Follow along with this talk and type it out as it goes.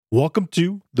Welcome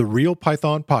to the Real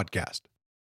Python Podcast.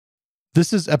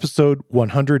 This is episode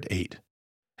 108.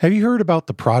 Have you heard about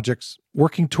the projects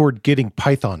working toward getting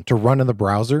Python to run in the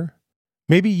browser?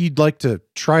 Maybe you'd like to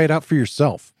try it out for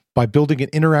yourself by building an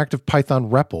interactive Python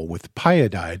REPL with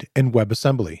Pyodide and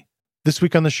WebAssembly. This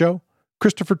week on the show,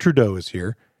 Christopher Trudeau is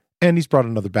here, and he's brought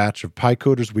another batch of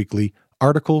PyCoders Weekly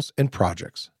articles and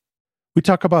projects. We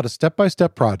talk about a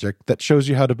step-by-step project that shows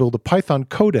you how to build a Python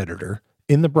code editor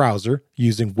in the browser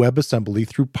using WebAssembly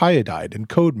through Pyodide and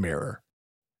CodeMirror.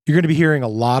 You're going to be hearing a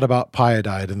lot about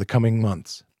Pyodide in the coming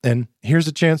months, and here's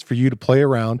a chance for you to play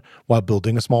around while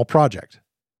building a small project.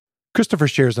 Christopher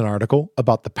shares an article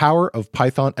about the power of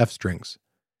Python f-strings.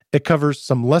 It covers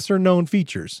some lesser-known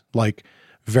features like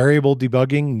variable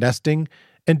debugging, nesting,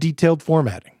 and detailed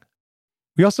formatting.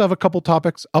 We also have a couple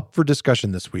topics up for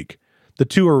discussion this week. The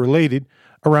two are related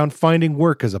around finding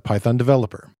work as a Python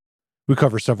developer. We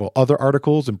cover several other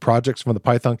articles and projects from the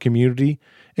Python community,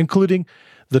 including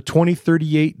the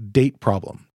 2038 date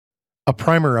problem, a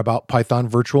primer about Python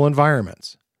virtual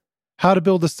environments, how to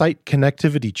build a site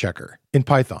connectivity checker in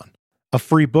Python, a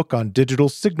free book on digital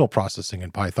signal processing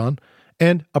in Python,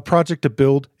 and a project to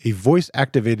build a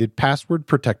voice-activated,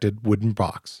 password-protected wooden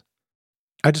box.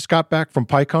 I just got back from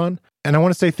PyCon, and I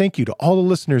want to say thank you to all the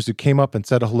listeners who came up and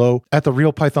said hello at the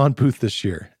Real Python booth this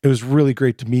year. It was really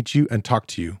great to meet you and talk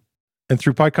to you. And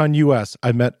through PyCon US,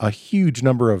 I met a huge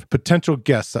number of potential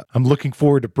guests that I'm looking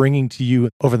forward to bringing to you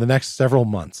over the next several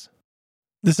months.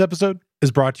 This episode is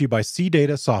brought to you by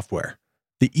CData Software,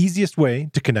 the easiest way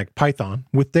to connect Python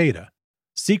with data.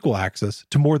 SQL access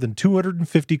to more than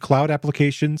 250 cloud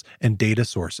applications and data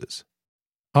sources.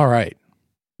 All right,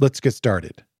 let's get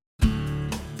started.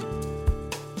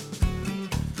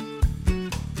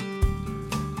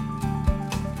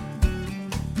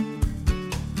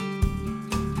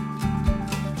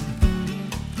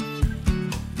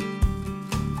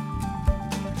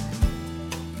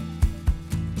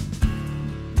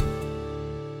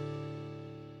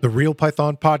 The Real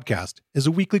Python Podcast is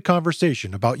a weekly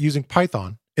conversation about using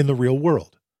Python in the real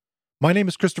world. My name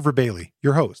is Christopher Bailey,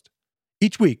 your host.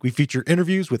 Each week, we feature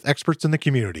interviews with experts in the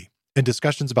community and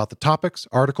discussions about the topics,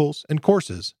 articles, and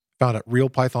courses found at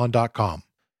realpython.com.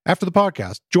 After the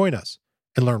podcast, join us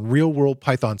and learn real-world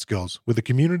Python skills with a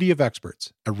community of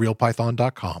experts at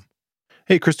realpython.com.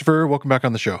 Hey, Christopher, welcome back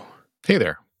on the show. Hey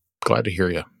there. Glad to hear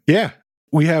you. Yeah.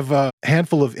 We have a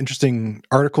handful of interesting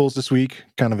articles this week,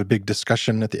 kind of a big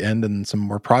discussion at the end and some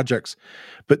more projects.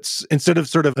 But instead of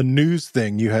sort of a news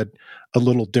thing, you had a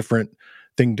little different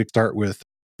thing to start with,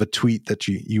 a tweet that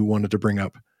you wanted to bring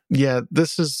up. Yeah,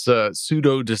 this is a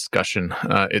pseudo discussion.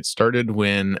 It started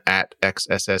when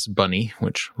 @XSSBunny,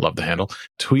 which love the handle,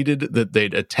 tweeted that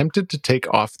they'd attempted to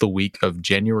take off the week of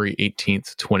January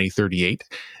 18th, 2038,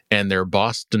 and their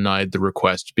boss denied the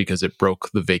request because it broke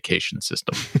the vacation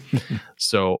system.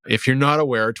 So if you're not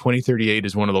aware, 2038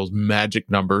 is one of those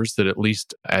magic numbers that at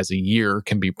least as a year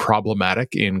can be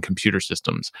problematic in computer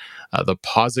systems. The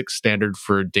POSIX standard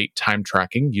for date time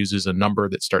tracking uses a number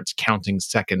that starts counting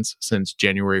seconds since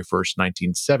January 1st,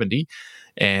 1970,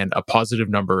 and a positive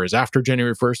number is after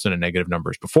January 1st and a negative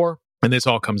number is before. And this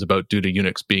all comes about due to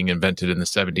Unix being invented in the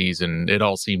 70s, and it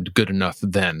all seemed good enough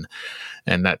then.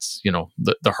 And that's,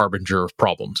 the harbinger of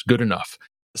problems, good enough.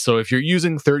 So if you're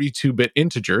using 32-bit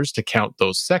integers to count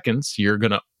those seconds, you're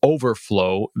going to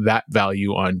overflow that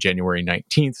value on January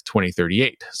 19th,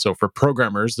 2038. So for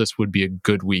programmers, this would be a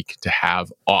good week to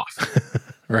have off.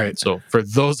 Right. So for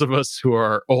those of us who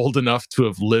are old enough to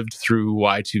have lived through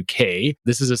Y2K,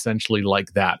 this is essentially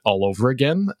like that all over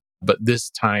again. But this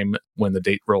time, when the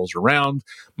date rolls around,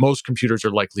 most computers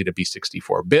are likely to be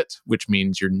 64-bit, which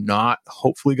means you're not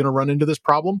hopefully going to run into this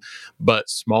problem. But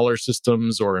smaller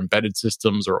systems or embedded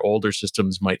systems or older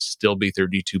systems might still be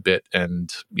 32-bit,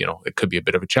 and it could be a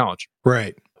bit of a challenge.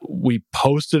 Right. We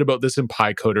posted about this in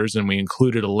PyCoders, and we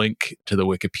included a link to the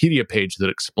Wikipedia page that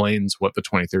explains what the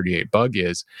 2038 bug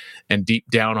is. And deep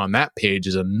down on that page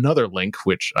is another link,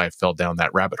 which I fell down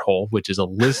that rabbit hole, which is a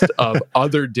list of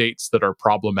other dates that are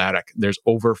problematic. There's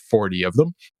over 40 of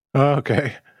them.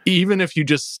 Okay. Even if you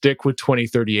just stick with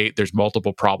 2038, there's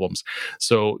multiple problems.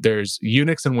 So there's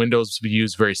Unix and Windows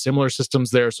use very similar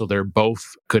systems there, so they're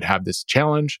both could have this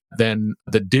challenge. Then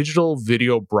the digital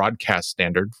video broadcast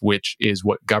standard, which is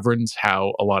what governs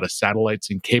how a lot of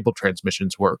satellites and cable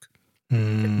transmissions work.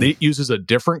 It uses a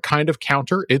different kind of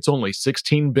counter. It's only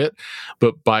 16-bit,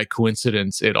 but by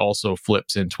coincidence, it also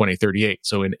flips in 2038.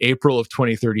 So in April of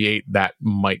 2038, that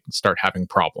might start having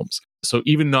problems. So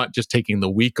even not just taking the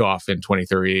week off in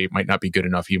 2038 might not be good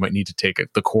enough. You might need to take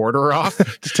the quarter off.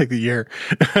 Just take the year.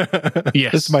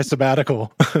 Yes. This is my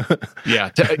sabbatical.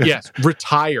 Yes.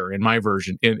 Retire in my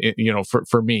version,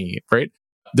 for me, right?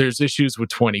 There's issues with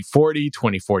 2040,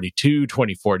 2042,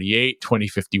 2048,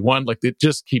 2051. Like it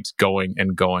just keeps going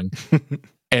and going.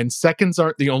 And seconds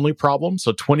aren't the only problem.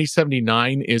 So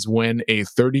 2079 is when a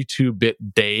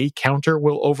 32-bit day counter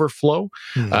will overflow.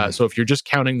 So if you're just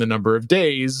counting the number of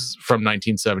days from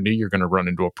 1970, you're going to run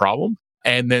into a problem.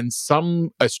 And then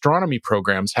some astronomy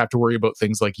programs have to worry about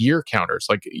things like year counters.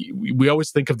 Like we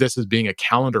always think of this as being a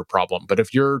calendar problem. But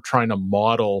if you're trying to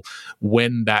model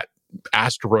when that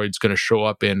asteroid's going to show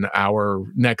up in our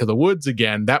neck of the woods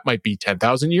again, that might be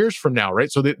 10,000 years from now, right?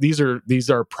 So these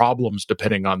are problems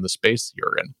depending on the space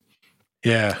you're in.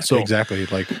 Yeah, so exactly.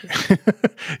 Like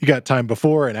you got time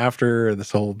before and after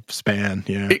this whole span.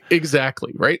 Yeah,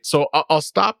 exactly. Right. So I'll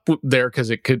stop there because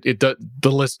the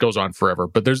list goes on forever.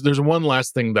 But there's one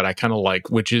last thing that I kind of like,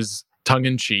 which is tongue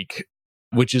in cheek,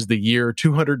 which is the year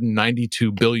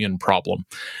 292 billion problem.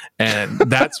 And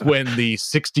that's when the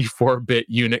 64-bit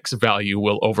Unix value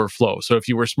will overflow. So if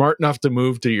you were smart enough to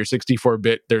move to your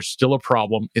 64-bit, there's still a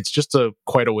problem. It's just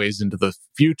quite a ways into the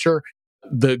future.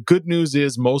 The good news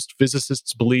is most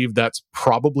physicists believe that's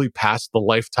probably past the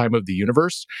lifetime of the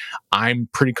universe. I'm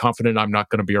pretty confident I'm not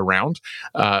going to be around.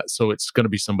 So it's going to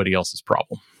be somebody else's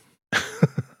problem.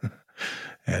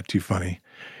 Yeah, too funny.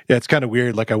 Yeah, it's kind of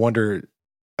weird. Like I wonder,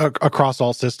 across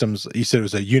all systems, you said it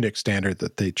was a Unix standard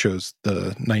that they chose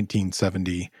the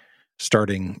 1970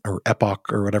 starting or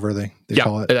epoch or whatever they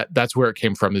call it. That's where it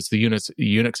came from. It's the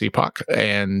Unix epoch,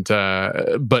 and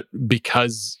but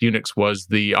because Unix was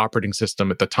the operating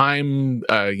system at the time,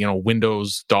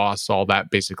 Windows, DOS, all that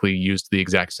basically used the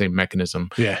exact same mechanism.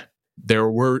 Yeah. There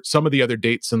were some of the other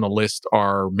dates in the list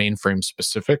are mainframe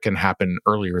specific and happen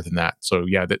earlier than that. So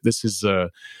yeah, this is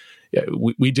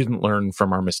we didn't learn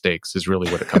from our mistakes is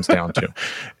really what it comes down to.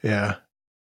 Yeah.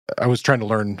 I was trying to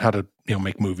learn how to,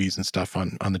 make movies and stuff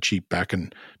on the cheap back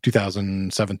in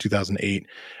 2007, 2008.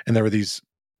 And there were these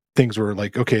things where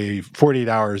like, okay, 48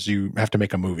 hours, you have to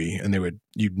make a movie. And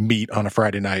you'd meet on a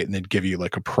Friday night and they'd give you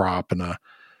like a prop and a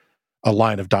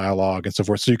line of dialogue and so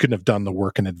forth. So you couldn't have done the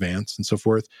work in advance and so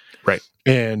forth. Right.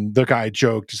 And the guy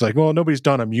joked, he's like, well, nobody's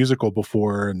done a musical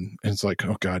before. And it's like,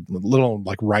 oh God, little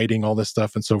like writing all this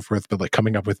stuff and so forth, but like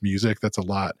coming up with music, that's a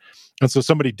lot. And so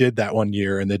somebody did that one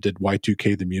year and they did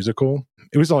Y2K, the musical.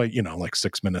 It was only, like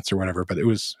 6 minutes or whatever, but it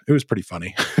was pretty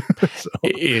funny. So.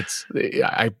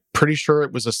 I'm pretty sure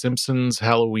it was a Simpsons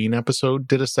Halloween episode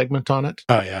did a segment on it.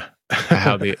 Oh yeah.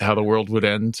 how the world would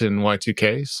end in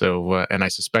Y2K. So, and I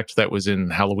suspect that was in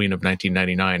Halloween of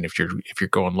 1999 if you're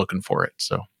going looking for it.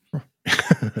 So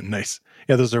nice.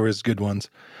 Yeah, those are always good ones.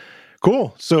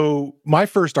 Cool. So my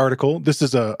first article, this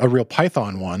is a real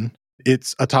Python one.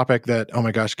 It's a topic that, oh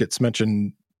my gosh, gets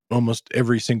mentioned almost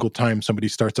every single time somebody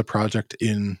starts a project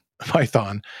in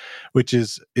Python,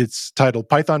 it's titled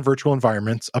Python Virtual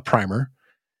Environments, a Primer.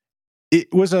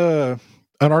 It was an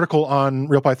article on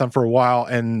Real Python for a while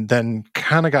and then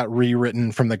kind of got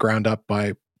rewritten from the ground up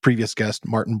by previous guest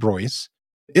Martin Broyce.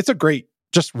 It's a great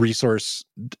just resource.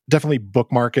 Definitely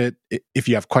bookmark it if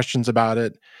you have questions about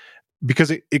it, because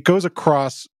it goes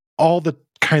across all the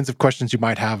kinds of questions you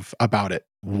might have about it.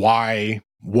 Why?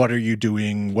 What are you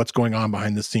doing? What's going on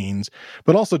behind the scenes?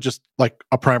 But also just like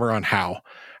a primer on how.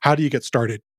 How do you get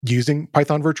started using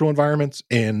Python virtual environments?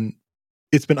 And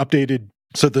it's been updated.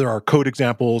 So there are code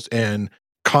examples and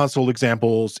console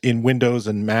examples in Windows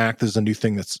and Mac. This is a new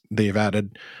thing they've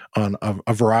added on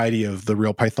a variety of the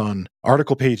Real Python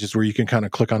article pages where you can kind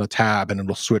of click on a tab and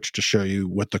it'll switch to show you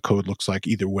what the code looks like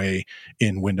either way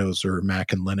in Windows or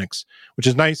Mac and Linux, which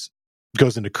is nice. It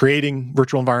goes into creating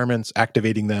virtual environments,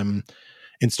 activating them,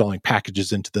 installing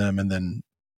packages into them, and then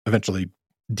eventually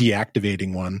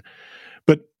deactivating one.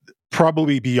 But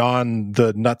probably beyond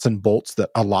the nuts and bolts that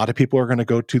a lot of people are going to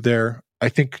go to there, I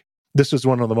think this is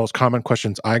one of the most common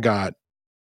questions I got,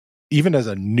 even as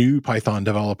a new Python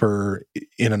developer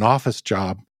in an office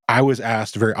job. I was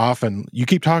asked very often, you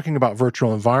keep talking about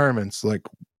virtual environments, like,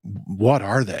 what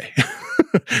are they?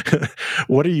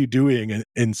 What are you doing?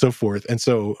 And so forth. And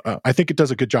so I think it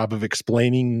does a good job of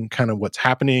explaining kind of what's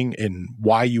happening and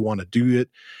why you want to do it.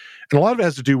 And a lot of it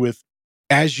has to do with,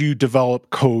 as you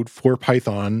develop code for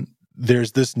Python,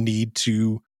 there's this need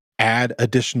to add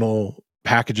additional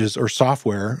packages or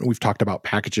software. We've talked about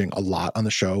packaging a lot on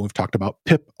the show. We've talked about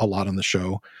pip a lot on the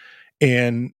show.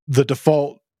 And the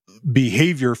default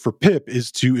behavior for pip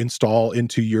is to install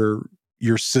into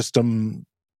your system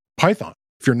Python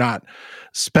if you're not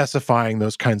specifying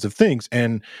those kinds of things.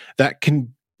 And that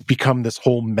can become this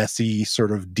whole messy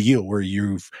sort of deal where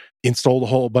you've installed a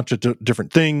whole bunch of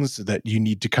different things that you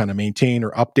need to kind of maintain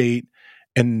or update.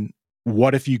 And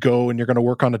what if you go and you're going to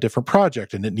work on a different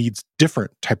project and it needs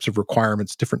different types of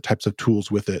requirements, different types of tools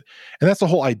with it? And that's the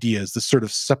whole idea, is this sort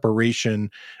of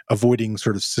separation, avoiding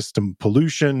sort of system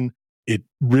pollution. It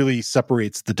really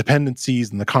separates the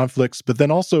dependencies and the conflicts, but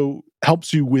then also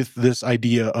helps you with this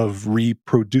idea of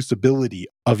reproducibility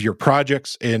of your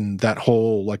projects and that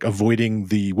whole like avoiding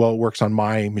the, well, it works on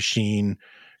my machine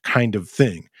kind of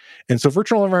thing. And so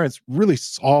virtual environments really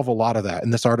solve a lot of that.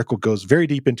 And this article goes very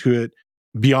deep into it.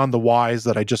 Beyond the whys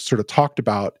that I just sort of talked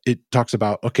about, it talks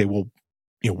about, okay, well,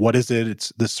 what is it?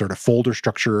 It's this sort of folder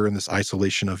structure and this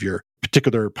isolation of your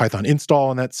particular Python install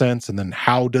in that sense. And then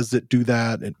how does it do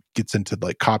that? It gets into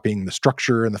like copying the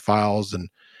structure and the files and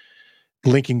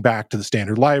linking back to the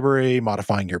standard library,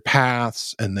 modifying your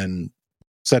paths, and then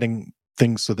setting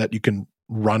things so that you can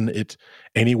run it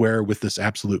anywhere with this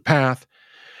absolute path.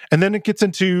 And then it gets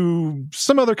into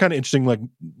some other kind of interesting, like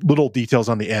little details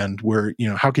on the end where,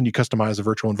 how can you customize a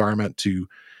virtual environment to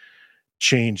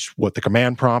change what the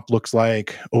command prompt looks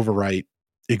like, overwrite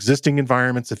existing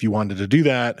environments if you wanted to do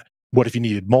that. What if you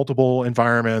needed multiple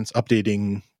environments,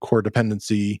 updating core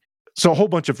dependency? So a whole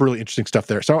bunch of really interesting stuff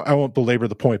there. So I won't belabor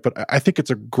the point, but I think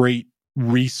it's a great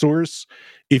resource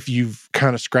if you've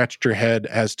kind of scratched your head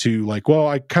as to like, well,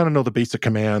 I kind of know the basic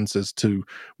commands as to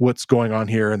what's going on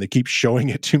here, and they keep showing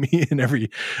it to me in every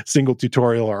single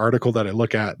tutorial or article that I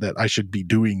look at that I should be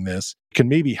doing this. It can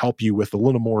maybe help you with a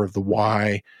little more of the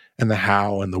why and the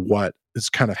how and the what is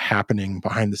kind of happening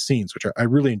behind the scenes, which I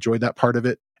really enjoyed that part of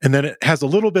it. And then it has a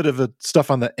little bit of a stuff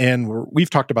on the end where we've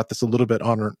talked about this a little bit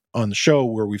on the show,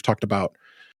 where we've talked about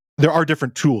there are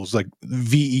different tools like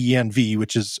venv,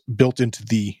 which is built into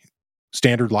the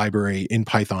standard library in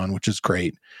Python, which is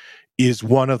great, is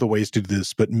one of the ways to do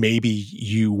this. But maybe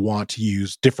you want to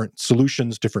use different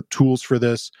solutions, different tools for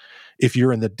this. If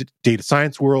you're in the data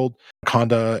science world,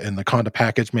 Conda and the Conda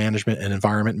package management and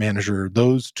environment manager,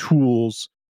 those tools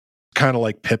kind of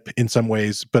like pip in some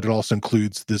ways, but it also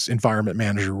includes this environment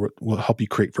manager will help you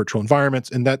create virtual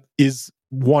environments. And that is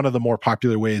one of the more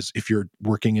popular ways if you're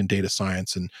working in data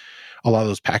science. And a lot of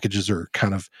those packages are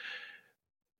kind of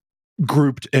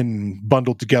grouped and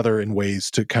bundled together in ways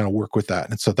to kind of work with that.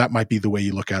 And so that might be the way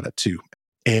you look at it too.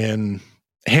 And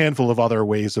a handful of other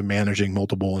ways of managing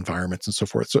multiple environments and so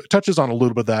forth. So it touches on a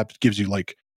little bit of that, but gives you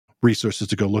like resources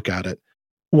to go look at it.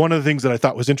 One of the things that I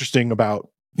thought was interesting about,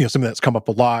 something that's come up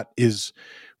a lot is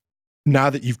now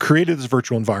that you've created this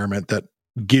virtual environment that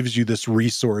gives you this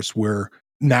resource where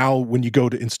now when you go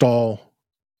to install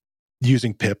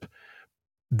using pip,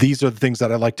 these are the things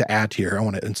that I like to add here. I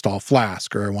want to install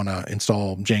Flask, or I want to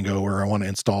install Django, or I want to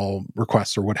install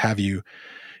requests, or what have you.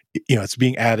 It's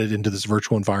being added into this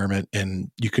virtual environment,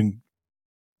 and you can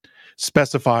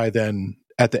specify then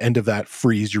at the end of that,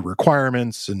 freeze your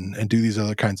requirements and do these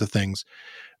other kinds of things.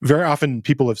 Very often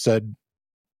people have said,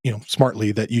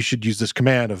 smartly, that you should use this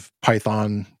command of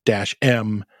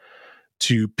Python-M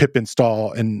to pip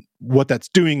install. And what that's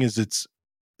doing is it's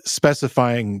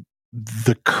specifying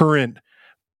the current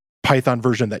Python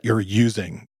version that you're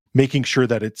using, making sure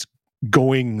that it's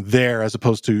going there as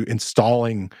opposed to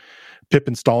pip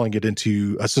installing it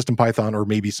into a system Python or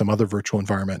maybe some other virtual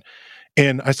environment.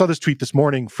 And I saw this tweet this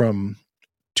morning from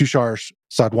Tushar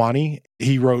Sadwani.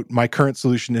 He wrote, "My current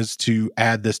solution is to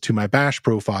add this to my bash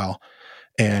profile."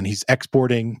 And he's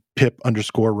exporting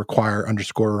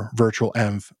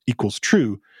pip_require_virtualenv equals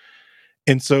true.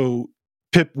 And so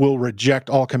pip will reject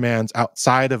all commands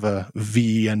outside of a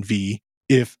venv.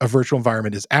 If a virtual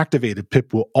environment is activated,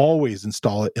 pip will always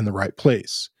install it in the right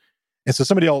place. And so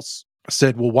somebody else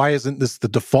said, well, why isn't this the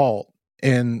default?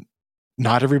 And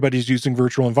not everybody's using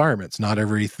virtual environments. Not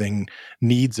everything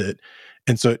needs it.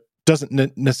 And so it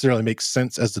doesn't necessarily make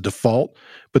sense as the default,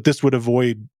 but this would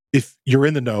avoid, if you're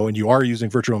in the know and you are using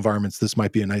virtual environments, this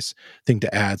might be a nice thing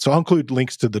to add. So I'll include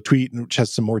links to the tweet, which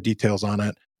has some more details on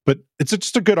it. But it's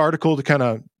just a good article to kind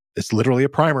of, it's literally a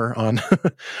primer on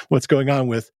what's going on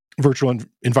with virtual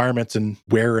environments and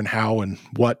where and how and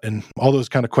what and all those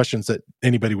kind of questions that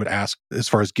anybody would ask as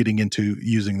far as getting into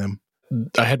using them.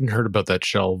 I hadn't heard about that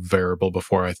shell variable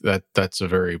before. That's a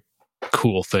very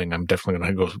cool thing. I'm definitely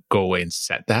going to go away and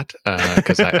set that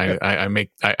because I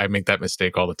make that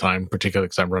mistake all the time, particularly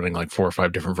because I'm running like 4 or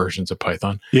 5 different versions of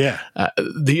Python. Yeah.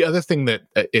 The other thing that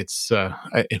it's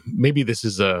maybe this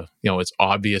is it's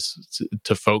obvious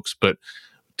to folks, but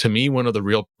to me, one of the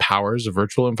real powers of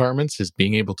virtual environments is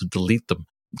being able to delete them.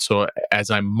 So as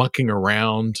I'm mucking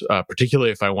around,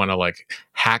 particularly if I want to like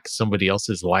hack somebody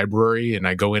else's library and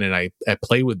I go in and I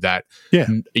play with that, Yeah.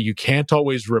 you can't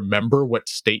always remember what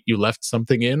state you left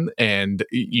something in. And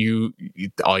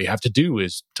all you have to do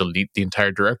is delete the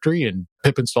entire directory and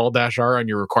pip install -r on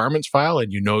your requirements file.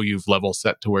 And you've level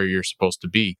set to where you're supposed to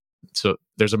be. So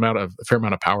there's a fair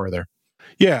amount of power there.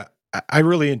 Yeah. I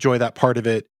really enjoy that part of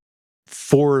it.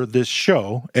 For this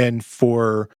show and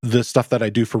for the stuff that I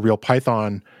do for Real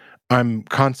Python, I'm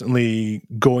constantly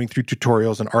going through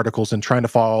tutorials and articles and trying to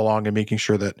follow along and making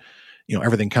sure that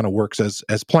everything kind of works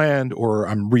as planned, or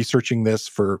I'm researching this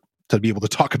to be able to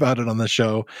talk about it on the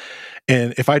show.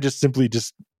 And if I just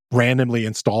randomly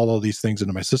install all these things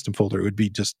into my system folder, it would be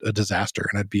just a disaster,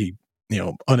 and I'd be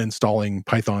uninstalling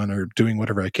Python or doing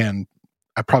whatever I can.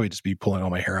 I'd probably just be pulling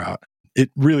all my hair out. It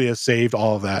really has saved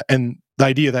all of that. And the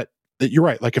idea that you're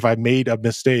right, like if I made a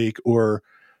mistake or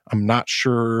I'm not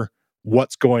sure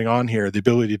what's going on here, the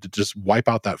ability to just wipe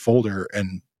out that folder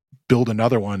and build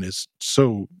another one it's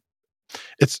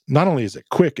not only is it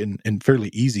quick and fairly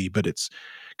easy, but it's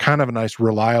kind of a nice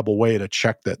reliable way to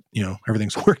check that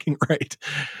everything's working right.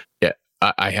 Yeah,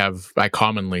 I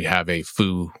commonly have a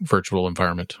foo virtual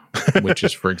environment, which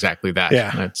is for exactly that. Yeah,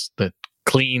 that's the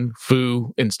clean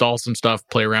foo, install some stuff,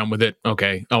 play around with it.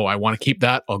 Okay, I want to keep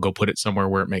that, I'll go put it somewhere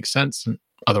where it makes sense.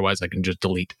 Otherwise I can just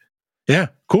delete. Yeah,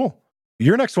 cool.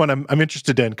 Your next one I'm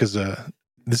interested in, because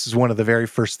this is one of the very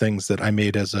first things that I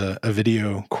made as a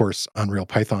video course on Real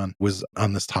Python was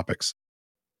on this topics.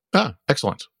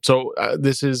 Excellent. So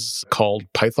this is called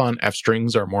Python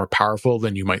F-strings are more powerful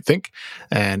than you might think,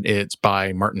 and it's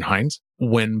by Martin Hines.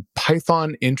 When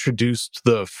Python introduced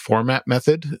the format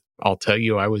method, I'll tell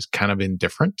you, I was kind of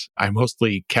indifferent. I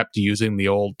mostly kept using the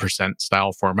old %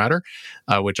 style formatter,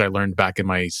 which I learned back in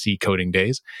my C coding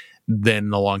days.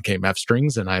 Then along came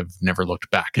F-strings, and I've never looked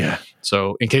back. Yeah.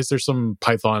 So in case there's some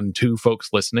Python 2 folks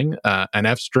listening, an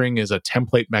F-string is a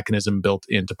template mechanism built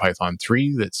into Python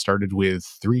 3 that started with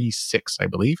 3.6, I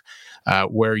believe,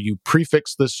 where you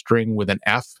prefix the string with an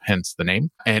F, hence the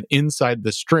name. And inside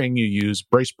the string, you use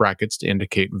brace brackets to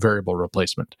indicate variable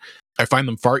replacement. I find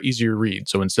them far easier to read.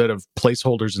 So instead of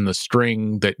placeholders in the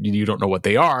string that you don't know what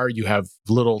they are, you have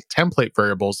little template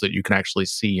variables that you can actually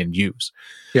see and use.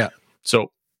 Yeah.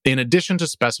 So in addition to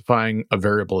specifying a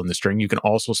variable in the string, you can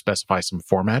also specify some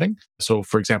formatting. So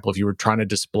for example, if you were trying to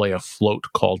display a float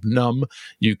called num,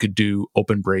 you could do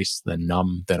open brace, then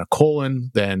num, then a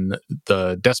colon, then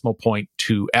the decimal point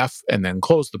to F, and then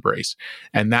close the brace.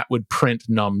 And that would print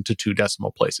num to 2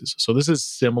 decimal places. So this is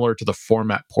similar to the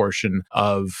format portion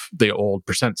of the old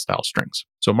 % style strings.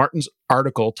 So Martin's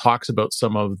article talks about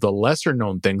some of the lesser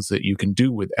known things that you can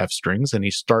do with F strings. And he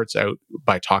starts out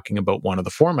by talking about one of the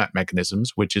format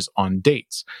mechanisms, which is on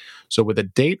dates. So with a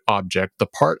date object, the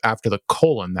part after the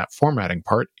colon, that formatting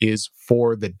part, is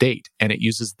for the date. And it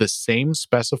uses the same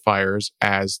specifiers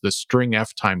as the string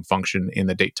F time function in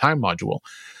the datetime module.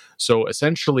 So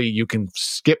essentially, you can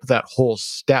skip that whole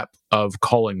step of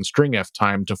calling string F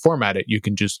time to format it. You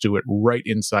can just do it right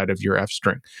inside of your F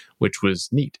string, which was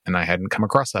neat. And I hadn't come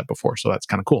across that before. So that's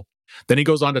kind of cool. Then he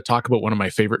goes on to talk about one of my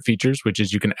favorite features, which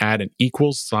is you can add an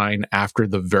equals sign after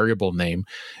the variable name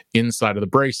inside of the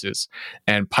braces.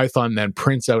 And Python then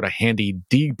prints out a handy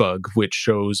debug, which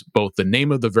shows both the name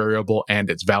of the variable and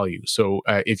its value. So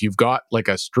if you've got like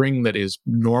a string that is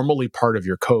normally part of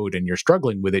your code and you're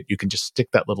struggling with it, you can just stick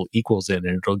that little equals in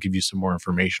and it'll give you some more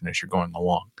information as you're going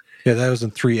along. Yeah, that was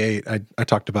in 3.8. I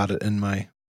talked about it in my,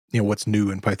 what's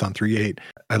new in Python 3.8.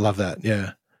 I love that.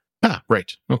 Yeah.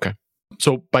 Right. Okay.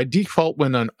 So by default,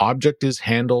 when an object is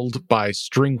handled by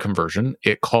string conversion,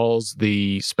 it calls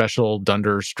the special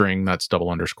dunder string, that's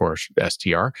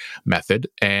 _str method.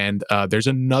 And there's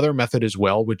another method as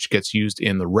well, which gets used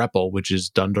in the REPL, which is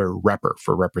dunder repr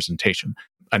for representation.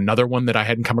 Another one that I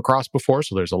hadn't come across before,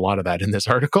 so there's a lot of that in this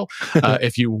article.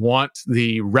 If you want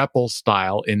the REPL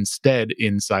style instead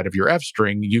inside of your F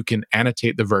string, you can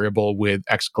annotate the variable with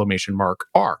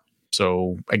 !R.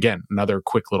 So again, another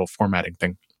quick little formatting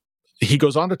thing. He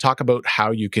goes on to talk about how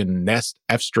you can nest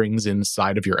F strings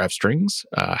inside of your F strings,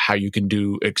 how you can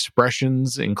do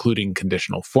expressions, including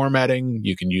conditional formatting.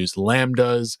 You can use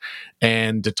lambdas.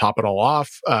 And to top it all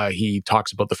off, he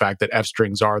talks about the fact that F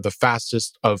strings are the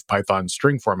fastest of Python's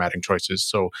string formatting choices.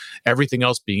 So everything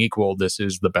else being equal, this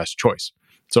is the best choice.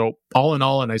 So all in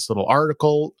all, a nice little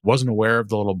article. Wasn't aware of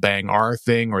the little bang R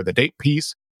thing or the date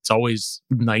piece. It's always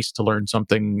nice to learn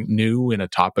something new in a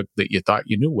topic that you thought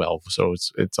you knew well. So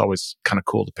it's always kind of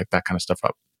cool to pick that kind of stuff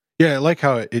up. Yeah, I like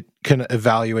how it kind of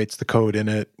evaluates the code in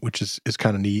it, which is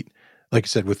kind of neat. Like you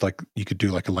said, with like you could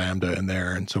do like a lambda in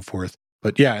there and so forth.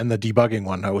 But yeah, and the debugging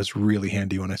one, that was really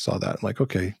handy when I saw that. I'm like,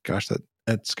 okay, gosh,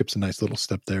 that skips a nice little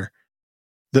step there.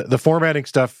 The formatting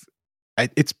stuff,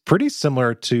 it's pretty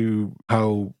similar to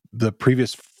how the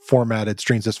previous formatted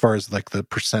strings, as far as like the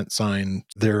percent sign,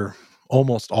 they're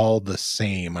almost all the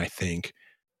same, I think.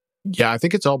 Yeah, I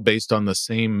think it's all based on the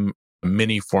same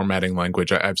mini formatting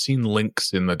language. I've seen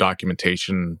links in the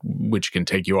documentation which can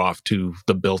take you off to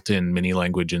the built-in mini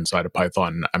language inside of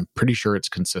Python. I'm pretty sure it's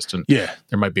consistent. Yeah.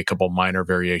 There might be a couple minor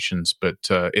variations, but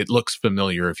it looks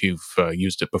familiar if you've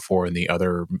used it before in the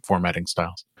other formatting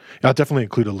styles. I'll definitely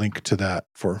include a link to that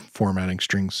for formatting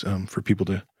strings for people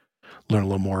to learn a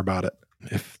little more about it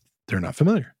if they're not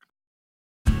familiar.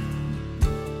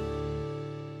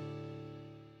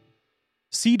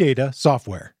 CData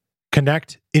software.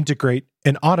 Connect, integrate,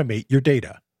 and automate your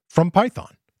data from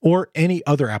Python or any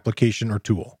other application or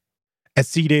tool. At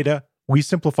CData, we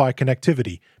simplify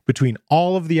connectivity between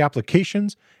all of the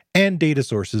applications and data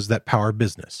sources that power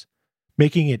business,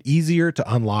 making it easier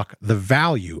to unlock the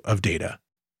value of data.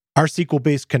 Our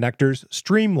SQL-based connectors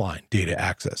streamline data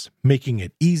access, making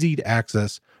it easy to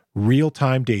access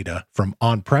real-time data from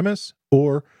on-premise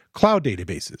or cloud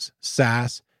databases,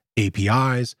 SaaS,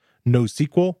 APIs,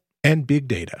 NoSQL, and big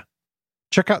data.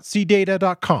 Check out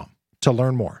cdata.com to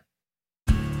learn more.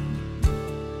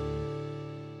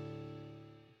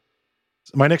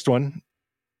 My next one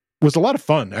was a lot of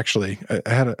fun, actually. I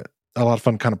had a lot of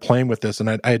fun kind of playing with this, and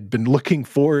I had been looking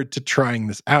forward to trying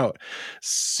this out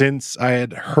since I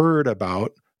had heard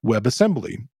about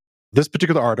WebAssembly. This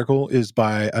particular article is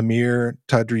by Amir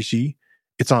Tadrishi.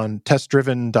 It's on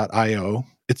testdriven.io.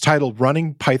 It's titled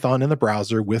Running Python in the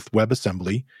Browser with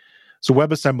WebAssembly. So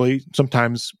WebAssembly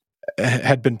sometimes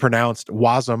had been pronounced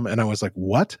WASM, and I was like,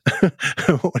 what?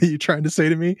 What are you trying to say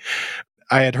to me?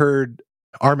 I had heard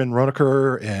Armin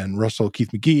Ronacher and Russell Keith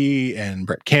McGee and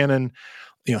Brett Cannon,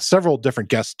 several different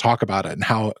guests talk about it and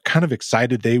how kind of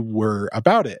excited they were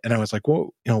about it. And I was like,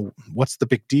 well, what's the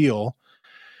big deal?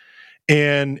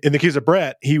 And in the case of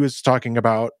Brett, he was talking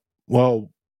about,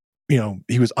 well,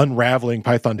 he was unraveling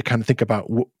Python to kind of think about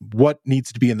what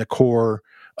needs to be in the core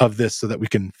of this so that we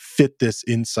can fit this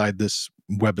inside this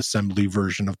WebAssembly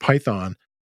version of Python.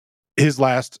 His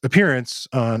last appearance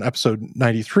on episode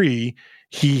 93,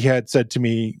 he had said to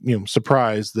me,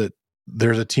 surprised that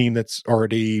there's a team that's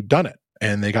already done it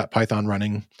and they got Python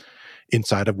running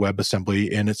inside of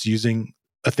WebAssembly, and it's using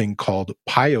a thing called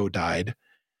Pyodide.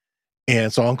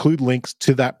 And so I'll include links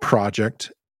to that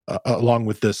project along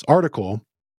with this article.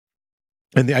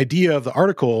 And the idea of the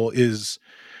article is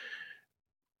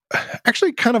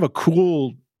actually kind of a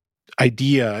cool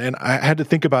idea. And I had to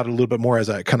think about it a little bit more as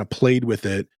I kind of played with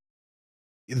it.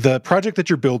 The project that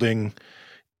you're building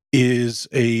is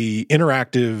a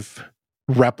interactive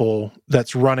REPL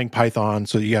that's running Python.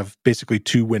 So you have basically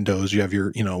two windows. You have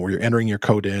your, where you're entering your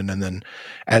code in, and then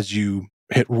as you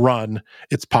hit run,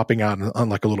 it's popping out on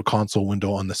like a little console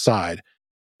window on the side.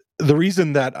 The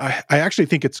reason that I actually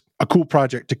think it's a cool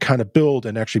project to kind of build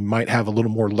and actually might have a little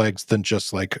more legs than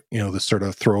just like, this sort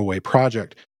of throwaway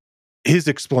project. His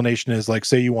explanation is like,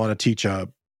 say you want to teach a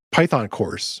Python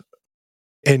course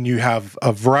and you have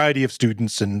a variety of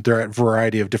students and they're at a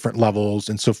variety of different levels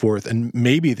and so forth. And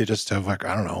maybe they just have like,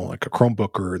 I don't know, like a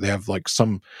Chromebook, or they have like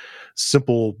some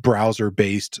simple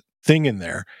browser-based thing in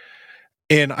there.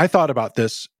 And I thought about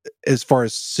this as far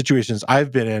as situations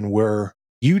I've been in where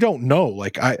you don't know.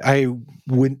 Like I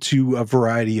went to a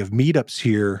variety of meetups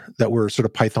here that were sort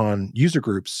of Python user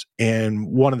groups. And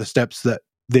one of the steps that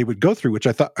they would go through, which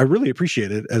I thought I really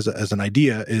appreciated as an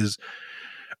idea, is,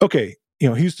 okay,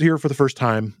 he's here for the first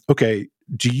time. Okay,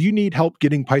 do you need help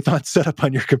getting Python set up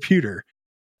on your computer?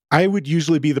 I would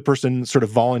usually be the person sort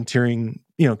of volunteering,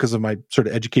 because of my sort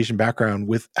of education background,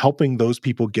 with helping those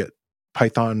people get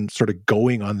Python sort of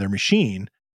going on their machine.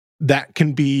 That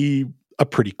can be a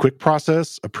pretty quick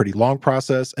process, a pretty long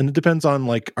process. And it depends on,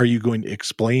 like, are you going to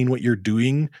explain what you're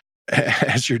doing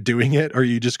as you're doing it? Or are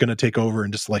you just going to take over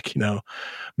and just like,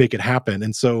 make it happen?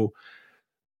 And so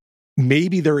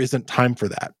maybe there isn't time for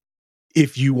that.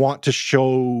 If you want to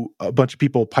show a bunch of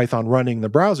people Python running in the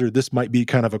browser, this might be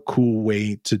kind of a cool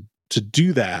way to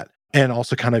do that, and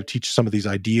also kind of teach some of these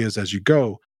ideas as you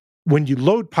go. When you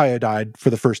load Pyodide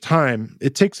for the first time,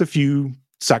 it takes a few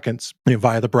seconds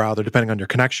via the browser, depending on your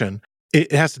connection.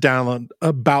 It has to download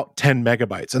about 10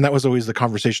 megabytes. And that was always the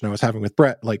conversation I was having with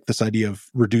Brett, like this idea of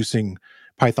reducing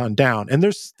Python down. And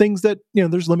there's things that,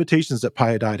 there's limitations that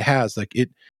Pyodide has. Like, it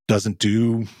doesn't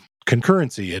do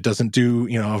concurrency. It doesn't do,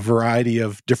 a variety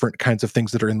of different kinds of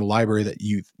things that are in the library that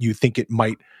you think it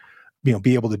might,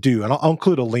 be able to do. And I'll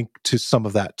include a link to some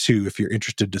of that too, if you're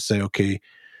interested to say, okay,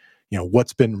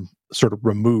 what's been sort of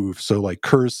remove. So like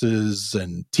curses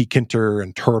and tkinter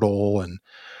and turtle and,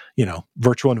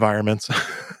 virtual environments.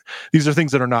 These are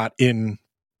things that are not in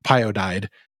Pyodide.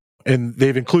 And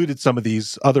they've included some of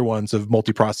these other ones of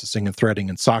multiprocessing and threading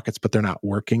and sockets, but they're not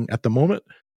working at the moment.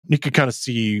 You could kind of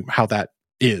see how that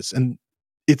is. And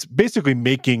it's basically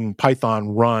making Python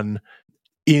run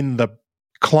in the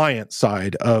client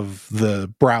side of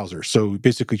the browser. So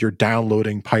basically you're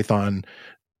downloading Python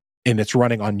and it's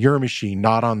running on your machine,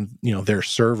 not on, their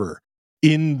server.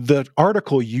 In the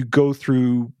article, you go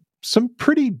through some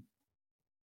pretty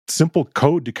simple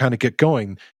code to kind of get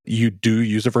going. You do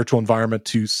use a virtual environment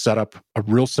to set up a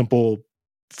real simple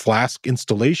Flask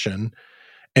installation,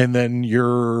 and then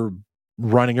you're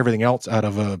running everything else out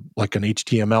of an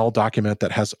HTML document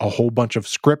that has a whole bunch of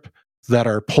script that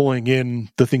are pulling in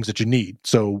the things that you need.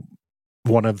 So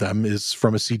one of them is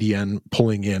from a CDN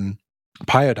pulling in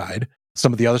Pyodide.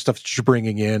 Some of the other stuff that you're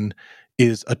bringing in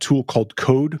is a tool called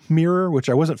Code Mirror, which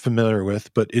I wasn't familiar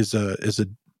with, but is a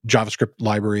JavaScript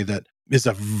library that is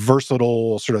a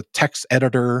versatile sort of text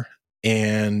editor,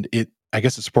 and I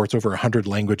guess it supports over 100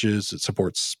 languages. It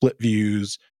supports split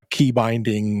views, key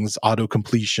bindings, auto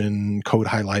completion, code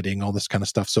highlighting, all this kind of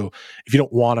stuff. So if you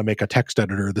don't want to make a text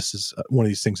editor, this is one of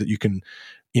these things that you can,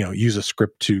 use a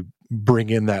script to bring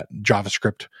in that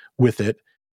JavaScript with it.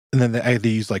 And then they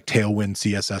use like Tailwind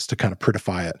CSS to kind of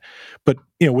prettify it. But,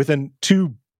 within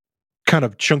two kind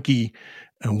of chunky,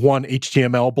 one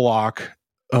HTML block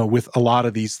with a lot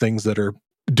of these things that are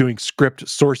doing script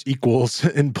source equals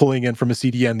and pulling in from a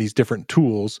CDN these different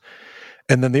tools.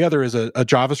 And then the other is a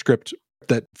JavaScript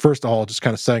that, first of all, just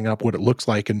kind of setting up what it looks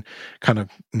like and kind of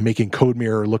making Code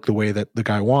Mirror look the way that the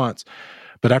guy wants.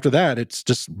 But after that, it's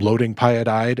just loading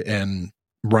Pyodide and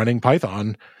running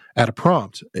Python at a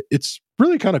prompt. It's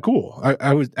really kind of cool.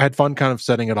 I had fun kind of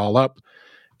setting it all up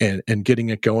and getting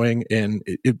it going, and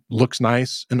it looks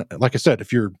nice. And like I said,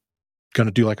 if you're going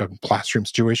to do like a classroom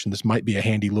situation, this might be a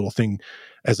handy little thing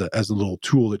as a little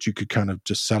tool that you could kind of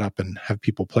just set up and have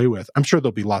people play with. I'm sure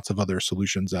there'll be lots of other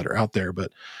solutions that are out there,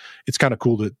 but it's kind of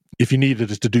cool that if you needed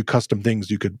to do custom things,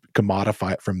 you could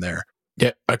modify it from there.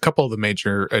 Yeah, a couple of the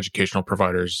major educational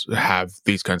providers have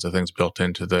these kinds of things built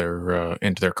into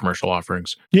their commercial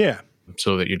offerings. Yeah.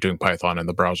 So that you're doing Python in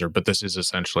the browser. But this is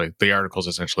essentially, the article is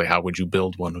essentially, how would you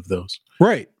build one of those?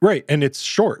 Right. And it's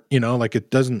short, like it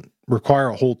doesn't require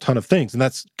a whole ton of things. And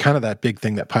that's kind of that big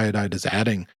thing that Pyodide is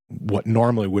adding, what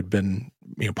normally would have been,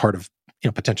 part of,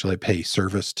 potentially a pay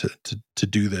service to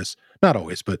do this. Not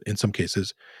always, but in some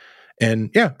cases. And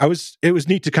yeah, it was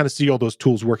neat to kind of see all those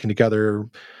tools working together,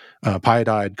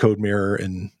 Pyodide, Code Mirror,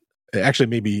 and actually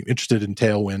maybe interested in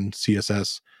Tailwind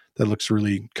CSS. That looks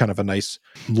really kind of a nice,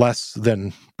 less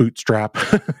than Bootstrap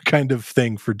kind of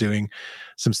thing for doing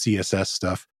some CSS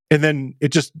stuff. And then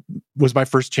it just was my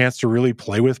first chance to really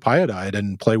play with Pyodide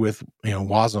and play with,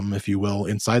 WASM, if you will,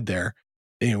 inside there.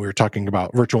 We were talking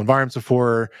about virtual environments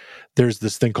before. There's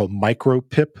this thing called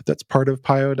micropip that's part of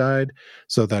Pyodide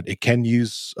so that it can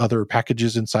use other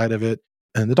packages inside of it.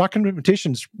 And the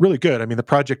documentation is really good. I mean, the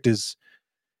project is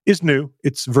new.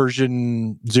 It's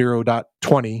version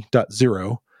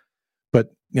 0.20.0. But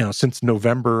since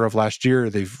November of last year,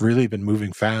 they've really been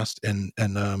moving fast, and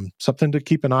something to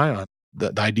keep an eye on.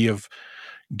 The idea of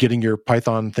getting your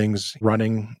Python things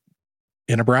running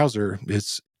in a browser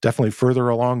is definitely further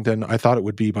along than I thought it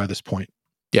would be by this point.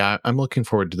 Yeah, I'm looking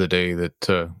forward to the day that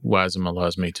WASM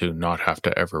allows me to not have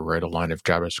to ever write a line of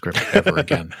JavaScript ever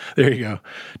again. There you go.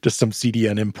 Just some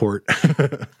CDN import.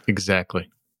 Exactly.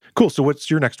 Cool. So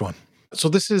what's your next one? So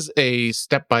this is a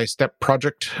step-by-step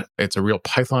project. It's a real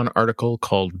Python article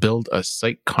called Build a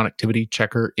Site Connectivity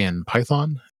Checker in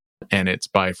Python. And it's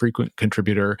by frequent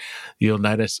contributor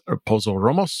Leonidas Pozo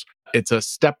Ramos. It's a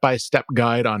step-by-step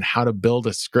guide on how to build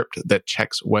a script that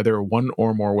checks whether one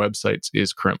or more websites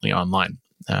is currently online.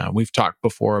 We've talked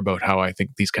before about how I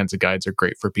think these kinds of guides are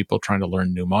great for people trying to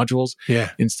learn new modules.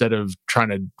 Yeah. Instead of trying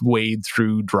to wade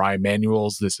through dry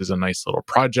manuals, this is a nice little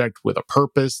project with a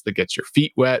purpose that gets your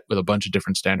feet wet with a bunch of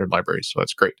different standard libraries. So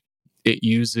that's great. It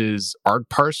uses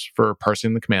argparse for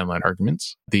parsing the command line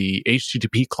arguments, the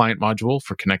HTTP client module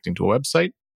for connecting to a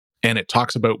website, and it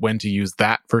talks about when to use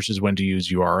that versus when to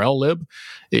use URL lib.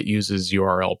 It uses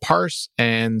URL parse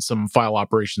and some file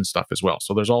operation stuff as well.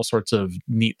 So there's all sorts of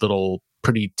neat little,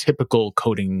 pretty typical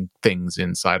coding things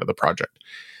inside of the project.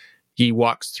 He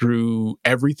walks through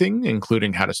everything,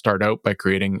 including how to start out by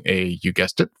creating a, you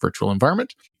guessed it, virtual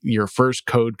environment. Your first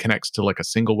code connects to like a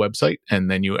single website,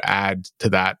 and then you add to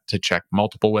that to check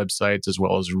multiple websites, as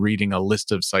well as reading a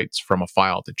list of sites from a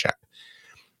file to check.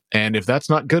 And if that's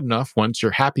not good enough, once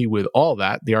you're happy with all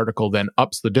that, the article then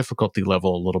ups the difficulty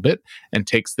level a little bit and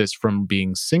takes this from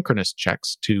being synchronous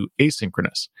checks to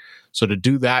asynchronous. So to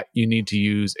do that, you need to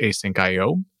use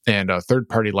async.io and a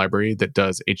third-party library that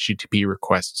does HTTP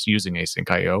requests using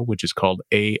async.io, which is called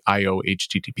AIO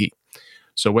HTTP.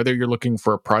 So whether you're looking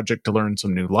for a project to learn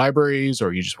some new libraries,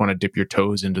 or you just want to dip your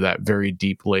toes into that very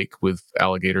deep lake with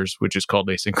alligators, which is called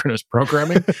asynchronous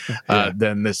programming,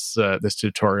 then this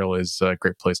tutorial is a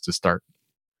great place to start.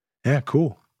 Yeah,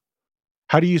 cool.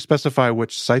 How do you specify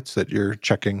which sites that you're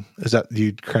checking? Is that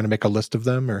you kind of make a list of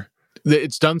them, or?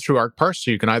 It's done through ArcParse,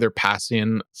 so you can either pass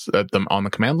in them on the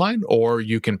command line, or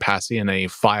you can pass in a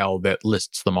file that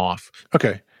lists them off.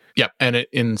 Okay. Yeah, and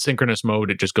in synchronous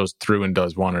mode, it just goes through and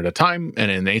does one at a time.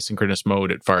 And in asynchronous mode,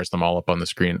 it fires them all up on the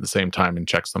screen at the same time and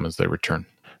checks them as they return.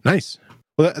 Nice.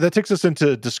 Well, that takes us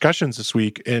into discussions this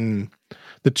week. And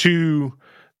the two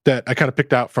that I kind of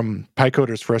picked out from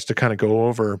PyCoders for us to kind of go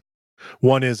over,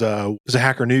 one is a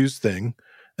Hacker News thing,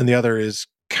 and the other is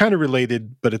kind of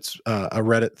related, but it's a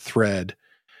Reddit thread.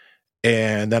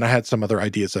 And then I had some other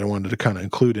ideas that I wanted to kind of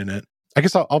include in it. I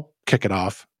guess I'll kick it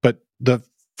off. But the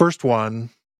first one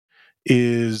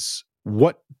is,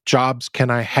 what jobs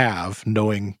can I have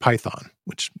knowing Python?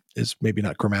 Which is maybe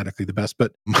not grammatically the best,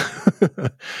 but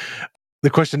the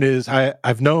question is,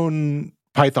 I've known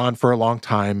Python for a long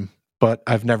time, but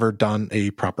I've never done a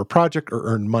proper project or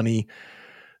earned money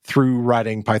through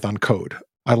writing Python code.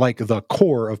 I like the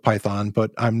core of Python, but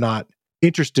I'm not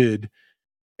interested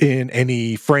in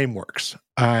any frameworks.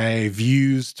 I've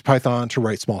used Python to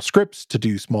write small scripts, to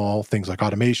do small things like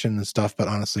automation and stuff, but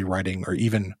honestly, writing or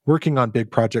even working on big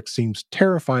projects seems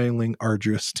terrifyingly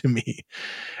arduous to me.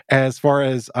 As far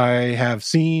as I have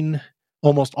seen,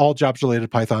 almost all jobs related to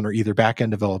Python are either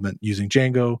backend development using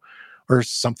Django or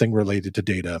something related to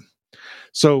data.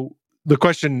 So the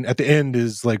question at the end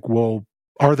is like, well,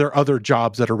 are there other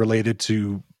jobs that are related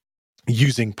to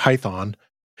using Python?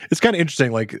 It's kind of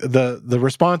interesting. Like the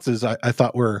responses I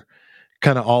thought were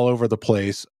kind of all over the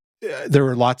place. There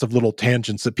were lots of little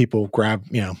tangents that people grab,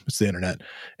 it's the internet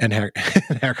and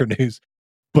Hacker News.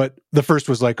 But the first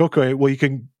was like, okay, well, you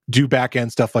can do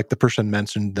back-end stuff like the person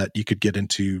mentioned, that you could get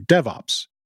into DevOps,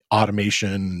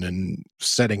 automation, and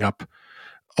setting up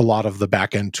a lot of the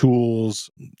back-end tools,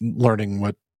 learning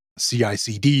what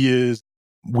CI/CD is.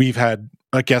 We've had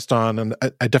a guest on, and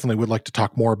I definitely would like to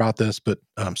talk more about this, but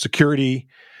security,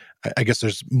 I guess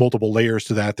there's multiple layers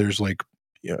to that. There's like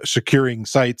securing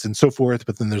sites and so forth,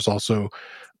 but then there's also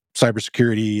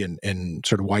cybersecurity and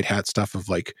sort of white hat stuff of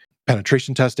like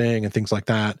penetration testing and things like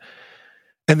that.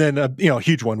 And then a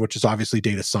huge one, which is obviously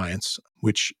data science,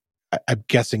 which I'm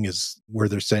guessing is where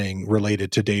they're saying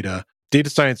related to data. Data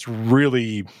science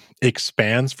really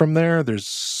expands from there. There's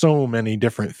so many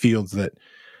different fields that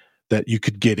you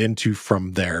could get into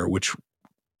from there, which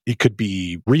it could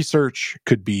be research,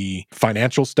 could be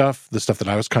financial stuff, the stuff that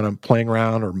I was kind of playing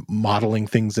around or modeling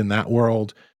things in that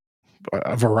world,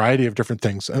 a variety of different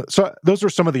things. So those are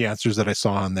some of the answers that I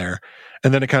saw on there.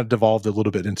 And then it kind of devolved a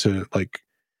little bit into like,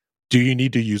 do you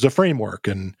need to use a framework?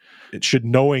 And it should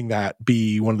knowing that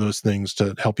be one of those things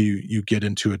to help you get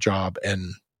into a job.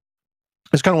 And I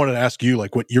just kind of wanted to ask you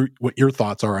like what your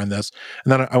thoughts are on this.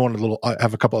 And then I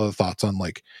have a couple other thoughts on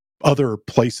like other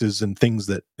places and things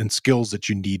and skills that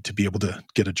you need to be able to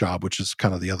get a job, which is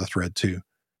kind of the other thread too.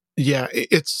 Yeah,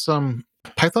 it's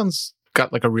Python's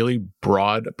got like a really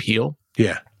broad appeal.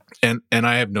 Yeah. And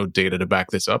I have no data to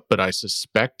back this up, but I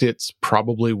suspect it's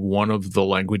probably one of the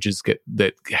languages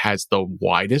that has the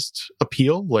widest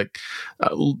appeal. Like,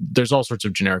 there's all sorts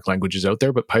of generic languages out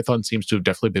there, but Python seems to have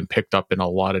definitely been picked up in a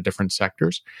lot of different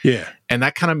sectors. Yeah. And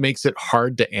that kind of makes it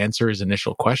hard to answer his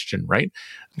initial question, right?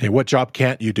 Hey, what job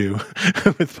can't you do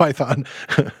with Python?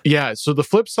 Yeah. So the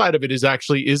flip side of it is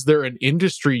actually, is there an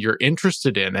industry you're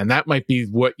interested in? And that might be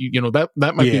what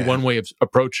that might be one way of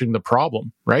approaching the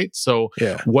problem, right? So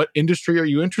what industry are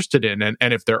you interested in? And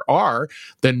if there are,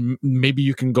 then maybe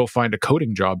you can go find a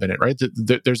coding job in it, right?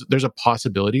 There's a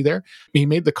possibility there. He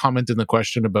made the comment in the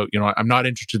question about, I'm not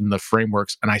interested in the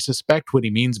frameworks. And I suspect what he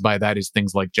means by that is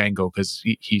things like Django, because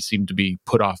he seemed to be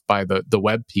put off by the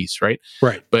web piece, right?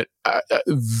 Right. But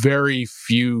very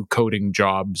few coding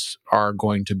jobs are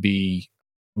going to be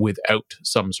without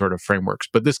some sort of frameworks.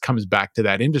 But this comes back to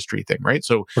that industry thing, right?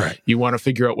 So you want to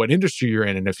figure out what industry you're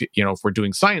in. And if we're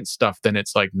doing science stuff, then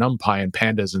it's like NumPy and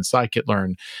Pandas and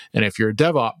scikit-learn. And if you're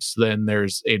DevOps, then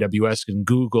there's AWS and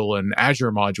Google and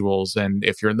Azure modules. And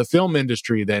if you're in the film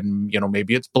industry, then,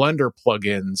 maybe it's Blender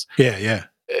plugins. Yeah.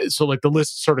 So like the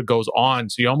list sort of goes on.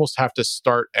 So you almost have to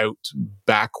start out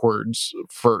backwards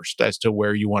first as to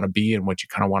where you want to be and what you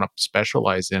kind of want to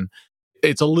specialize in.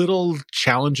 It's a little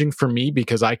challenging for me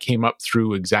because I came up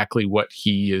through exactly what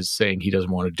he is saying he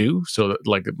doesn't want to do. So that,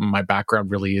 like, my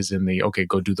background really is in the, okay,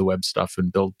 go do the web stuff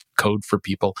and build code for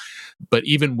people. But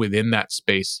even within that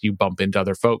space, you bump into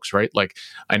other folks, right? Like,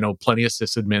 I know plenty of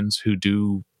sysadmins who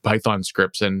do Python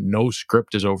scripts, and no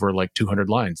script is over like 200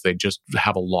 lines. They just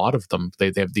have a lot of them.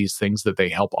 They have these things that they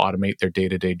help automate their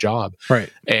day-to-day job. Right.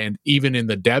 And even in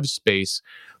the dev space,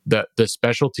 the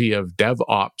specialty of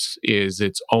DevOps is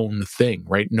its own thing,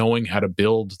 right? Knowing how to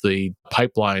build the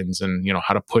pipelines and,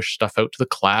 how to push stuff out to the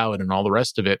cloud and all the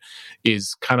rest of it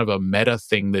is kind of a meta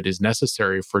thing that is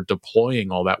necessary for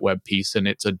deploying all that web piece. And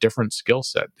it's a different skill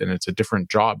set and it's a different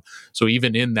job. So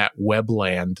even in that web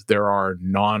land, there are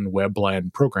non-web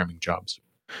land programming jobs.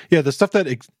 Yeah, the stuff that,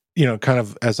 kind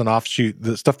of as an offshoot,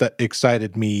 the stuff that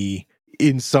excited me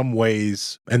in some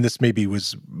ways, and this maybe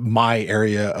was my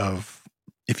area of,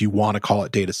 if you want to call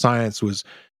it data science, was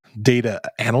data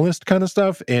analyst kind of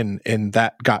stuff. And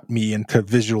that got me into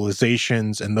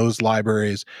visualizations and those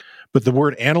libraries. But the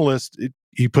word analyst,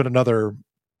 you put another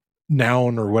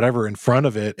noun or whatever in front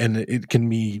of it, and it can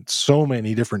mean so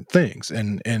many different things.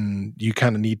 And you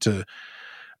kind of need to,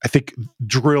 I think,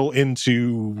 drill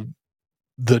into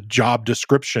the job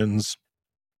descriptions.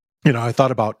 I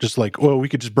thought about just like, we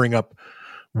could just bring up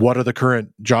what are the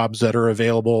current jobs that are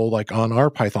available, like on our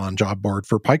Python job board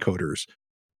for PyCoders.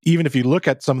 Even if you look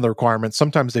at some of the requirements,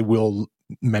 sometimes they will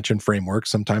mention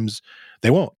frameworks, sometimes they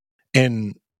won't.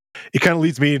 And it kind of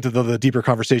leads me into the deeper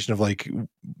conversation of like,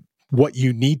 what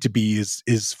you need to be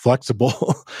is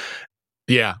flexible.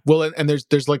 Yeah. Well, and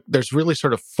there's really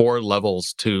sort of 4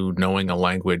 levels to knowing a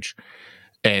language.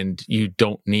 And you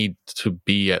don't need to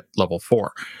be at level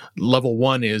 4. Level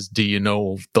 1 is, do you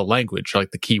know the language,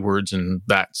 like the keywords and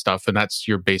that stuff? And that's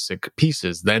your basic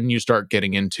pieces. Then you start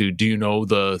getting into, do you know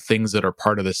the things that are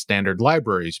part of the standard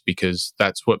libraries? Because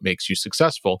that's what makes you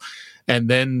successful. And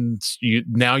then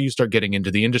you start getting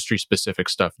into the industry specific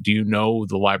stuff. Do you know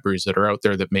the libraries that are out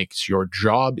there that makes your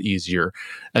job easier?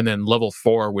 And then level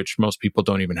 4, which most people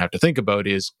don't even have to think about,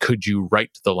 is, could you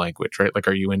write the language, right? Like,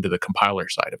 are you into the compiler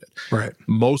side of it? Right.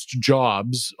 Most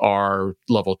jobs are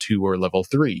level 2 or level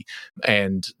 3.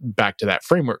 And back to that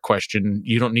framework question,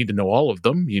 you don't need to know all of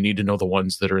them. You need to know the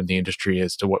ones that are in the industry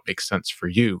as to what makes sense for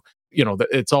you.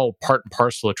 It's all part and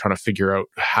parcel of trying to figure out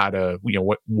how to,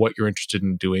 what you're interested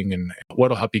in doing and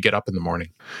what'll help you get up in the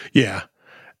morning. Yeah.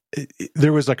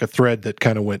 There was like a thread that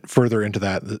kind of went further into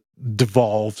that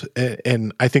devolved.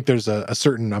 And I think there's a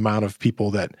certain amount of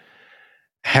people that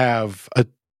have a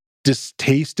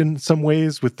distaste in some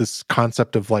ways with this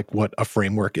concept of like what a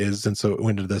framework is. And so it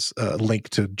went into this link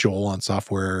to Joel on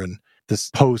Software and this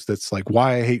post that's like,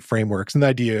 why I hate frameworks. And the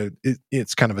idea,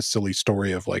 it's kind of a silly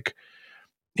story of like,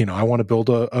 I want to build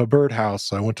a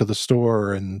birdhouse. I went to the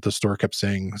store and the store kept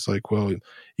saying, it's like, well,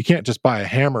 you can't just buy a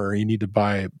hammer. You need to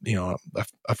buy,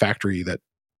 a factory that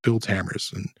builds hammers.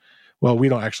 And well, we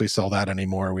don't actually sell that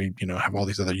anymore. We, have all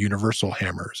these other universal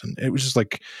hammers. And it was just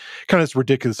like kind of this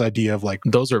ridiculous idea of like,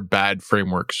 those are bad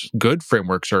frameworks. Good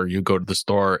frameworks are, you go to the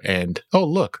store and, oh,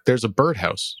 look, there's a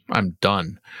birdhouse. I'm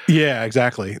done. Yeah,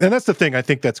 exactly. And that's the thing. I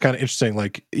think that's kind of interesting.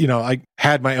 Like, I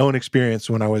had my own experience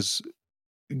when I was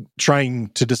trying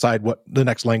to decide what the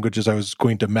next languages I was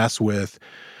going to mess with,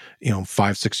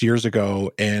 5-6 years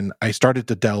ago. And I started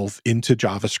to delve into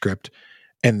JavaScript.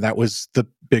 And that was the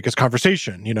biggest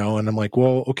conversation, and I'm like,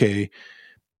 well, okay.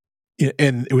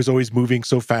 And it was always moving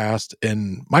so fast.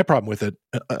 And my problem with it,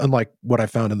 unlike what I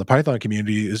found in the Python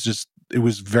community, is just, it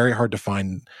was very hard to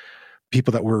find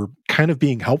people that were kind of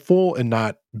being helpful and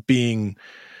not being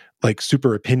like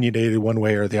super opinionated one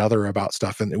way or the other about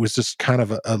stuff. And it was just kind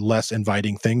of a less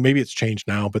inviting thing. Maybe it's changed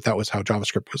now, but that was how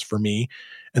JavaScript was for me.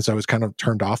 And so I was kind of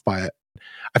turned off by it.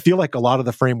 I feel like a lot of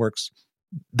the frameworks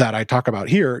that I talk about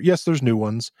here, yes, there's new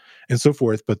ones and so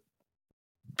forth, but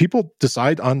people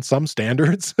decide on some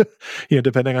standards,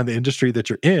 depending on the industry that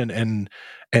you're in, and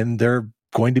they're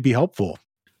going to be helpful.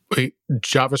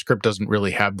 JavaScript doesn't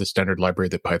really have the standard library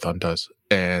that Python does,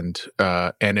 and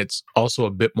it's also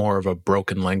a bit more of a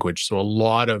broken language. So a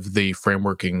lot of the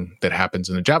frameworking that happens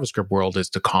in the JavaScript world is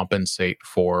to compensate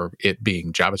for it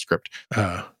being JavaScript.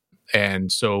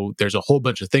 And so there's a whole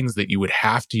bunch of things that you would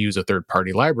have to use a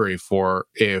third-party library for,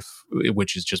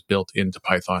 which is just built into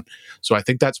Python. So I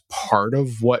think that's part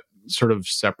of what sort of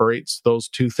separates those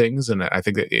two things. And I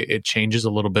think that it changes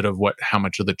a little bit of how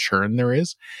much of the churn there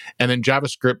is. And then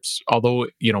JavaScript, although,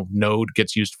 Node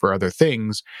gets used for other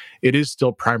things, it is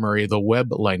still primarily the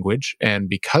web language. And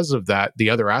because of that,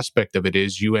 the other aspect of it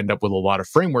is you end up with a lot of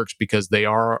frameworks because a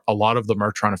lot of them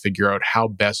are trying to figure out how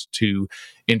best to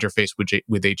interface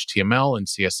with HTML and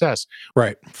CSS.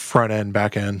 Right. Front end,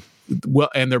 back end. well,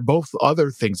 and they're both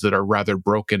other things that are rather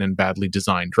broken and badly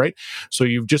designed, right? So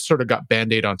you've just sort of got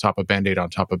Band-Aid on top of Band-Aid on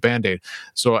top of Band-Aid.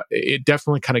 So it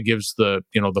definitely kind of gives the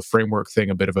framework thing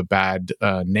a bit of a bad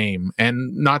name.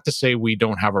 And not to say we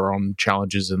don't have our own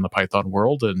challenges in the Python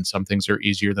world, and some things are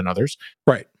easier than others.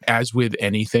 Right. As with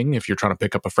anything, if you're trying to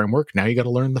pick up a framework, now you got to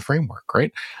learn the framework,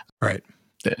 right? Right.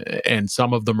 And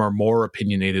some of them are more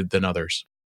opinionated than others.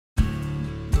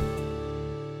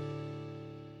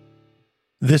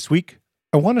 This week,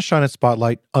 I want to shine a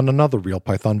spotlight on another Real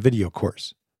Python video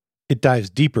course. It dives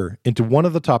deeper into one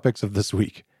of the topics of this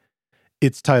week.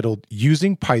 It's titled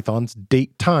Using Python's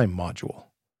Date-Time module.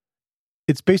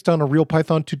 It's based on a Real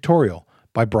Python tutorial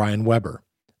by Brian Weber.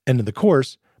 And in the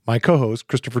course, my co-host,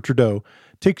 Christopher Trudeau,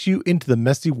 takes you into the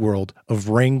messy world of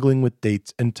wrangling with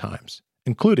dates and times,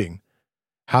 including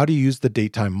how to use the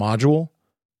date-time module,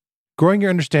 growing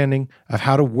your understanding of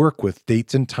how to work with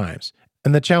dates and times,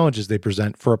 and the challenges they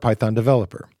present for a Python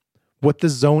developer, what the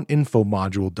zone info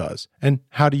module does, and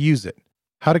how to use it,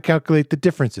 how to calculate the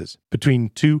differences between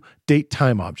two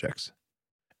date-time objects.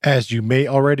 As you may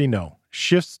already know,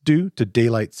 shifts due to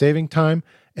daylight saving time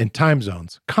and time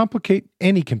zones complicate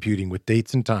any computing with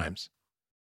dates and times.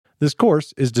 This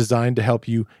course is designed to help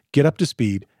you get up to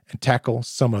speed and tackle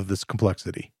some of this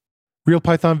complexity. Real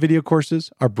Python video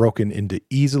courses are broken into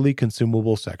easily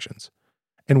consumable sections,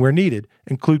 and where needed,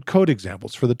 include code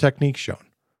examples for the techniques shown.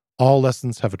 All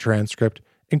lessons have a transcript,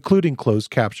 including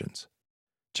closed captions.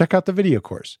 Check out the video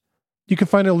course. You can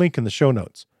find a link in the show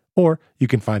notes, or you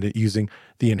can find it using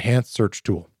the enhanced search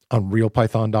tool on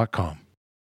realpython.com.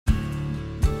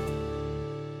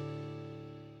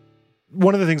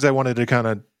 One of the things I wanted to kind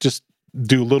of just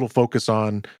do a little focus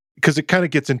on, because it kind of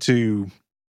gets into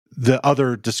the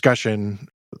other discussion,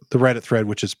 the Reddit thread,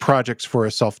 which is projects for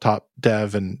a self-taught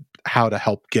dev and how to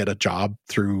help get a job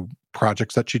through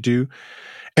projects that you do.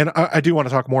 And I do want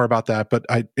to talk more about that, but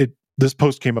this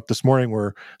post came up this morning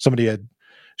where somebody had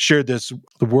shared this,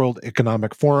 the World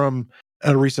Economic Forum,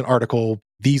 a recent article,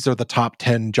 these are the top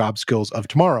 10 job skills of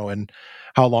tomorrow and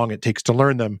how long it takes to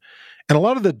learn them. And a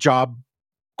lot of the job,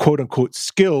 quote unquote,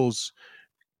 skills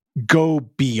go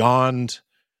beyond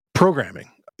programming.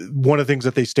 One of the things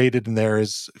that they stated in there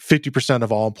is 50%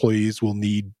 of all employees will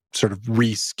need sort of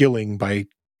reskilling by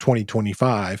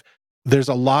 2025. There's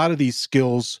a lot of these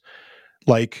skills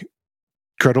like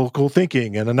critical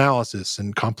thinking and analysis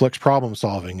and complex problem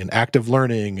solving and active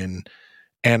learning and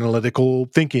analytical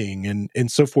thinking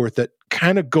and so forth that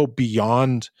kind of go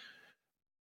beyond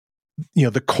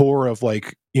the core of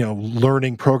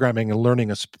learning programming and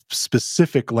learning a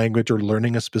specific language or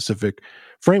learning a specific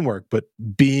framework, but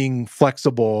being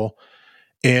flexible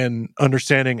and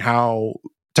understanding how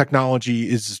technology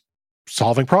is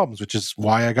solving problems, which is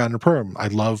why I got into program. I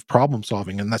love problem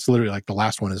solving, and that's literally like the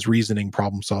last one is reasoning,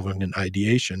 problem solving, and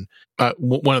ideation.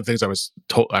 One of the things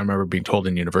I remember being told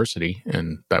in university,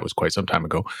 and that was quite some time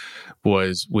ago,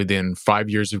 was within 5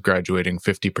 years of graduating,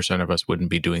 50% of us wouldn't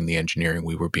be doing the engineering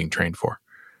we were being trained for.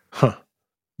 Huh.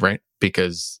 Right?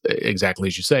 Because exactly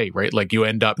as you say, right? Like you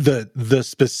end up the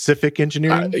specific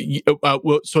engineering.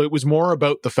 So it was more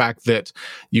about the fact that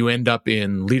you end up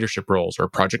in leadership roles or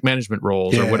project management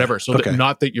roles or whatever. So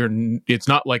that it's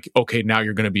not like, okay, now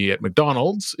you're going to be at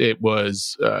McDonald's. It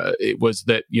was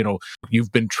that,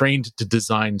 you've been trained to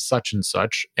design such and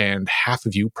such, and half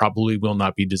of you probably will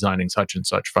not be designing such and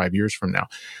such 5 years from now.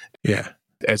 Yeah.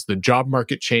 As the job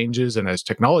market changes and as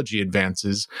technology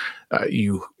advances,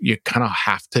 you kind of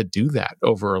have to do that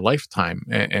over a lifetime.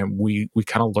 And we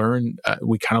kind of learn,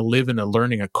 we kind of live in a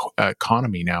learning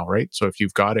economy now, right? So if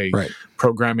you've got a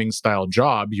programming style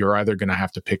job, you're either going to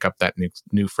have to pick up that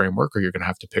new framework, or you're going to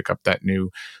have to pick up that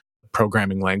new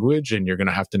programming language, and you're going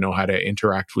to have to know how to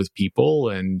interact with people.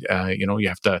 And, you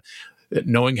have to,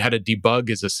 knowing how to debug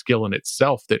is a skill in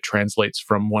itself that translates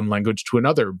from one language to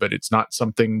another, but it's not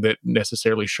something that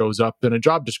necessarily shows up in a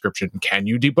job description. Can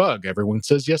you debug? Everyone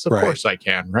says, yes, of course I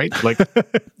can, right? Like,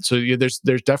 so there's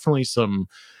definitely some,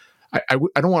 I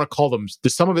don't want to call them,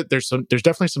 some of it, there's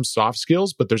definitely some soft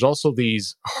skills, but there's also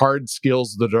these hard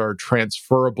skills that are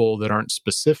transferable that aren't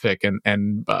specific.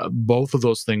 And both of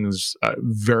those things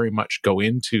very much go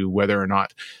into whether or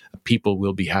not people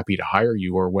will be happy to hire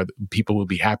you, or whether people will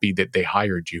be happy that they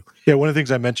hired you. Yeah, one of the things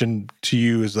I mentioned to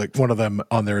you is like one of them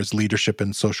on there is leadership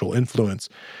and social influence.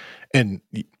 And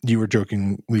you were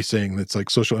jokingly saying that's like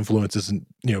social influence isn't,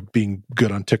 being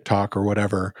good on TikTok or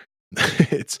whatever.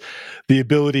 It's the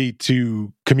ability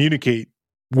to communicate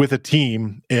with a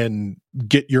team and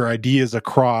get your ideas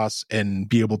across and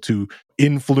be able to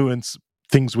influence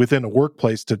things within a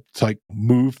workplace to like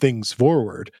move things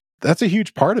forward. That's a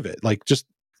huge part of it. Like just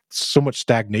so much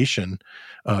stagnation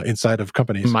inside of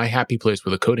companies. My happy place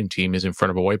with a coding team is in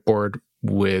front of a whiteboard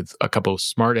with a couple of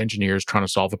smart engineers trying to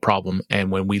solve a problem.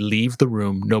 And when we leave the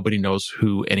room, nobody knows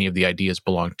who any of the ideas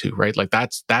belong to, right? Like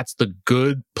that's the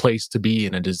good place to be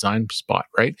in a design spot,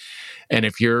 right? And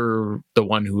if you're the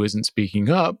one who isn't speaking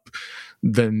up,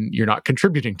 then you're not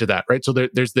contributing to that, right? So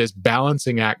there's this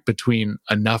balancing act between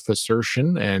enough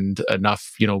assertion and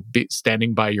enough,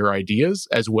 standing by your ideas,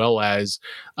 as well as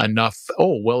enough,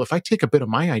 oh, well, if I take a bit of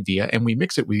my idea and we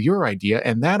mix it with your idea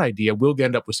and that idea, we'll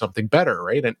end up with something better,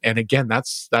 right? And again,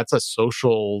 that's a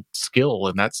social skill,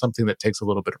 and that's something that takes a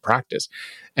little bit of practice.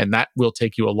 And that will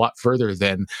take you a lot further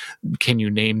than, can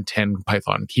you name 10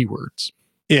 Python keywords?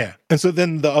 Yeah. And so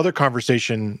then the other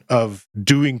conversation of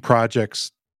doing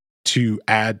projects to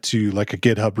add to like a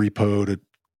GitHub repo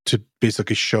to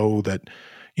basically show that,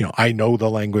 I know the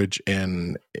language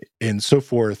and so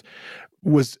forth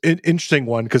was an interesting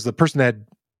one, because the person had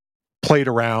played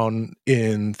around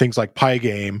in things like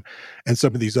Pygame and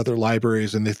some of these other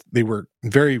libraries, and they were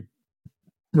very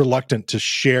reluctant to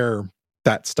share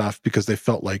that stuff because they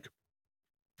felt like,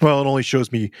 well, it only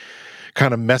shows me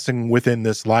kind of messing within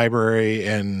this library,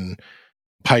 and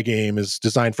Pygame is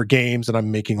designed for games, and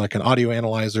I'm making like an audio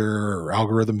analyzer or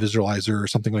algorithm visualizer or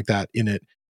something like that in it.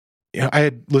 I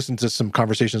had listened to some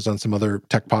conversations on some other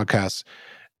tech podcasts.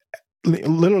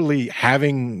 Literally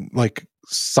having like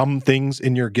some things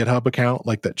in your GitHub account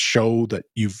like that show that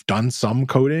you've done some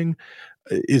coding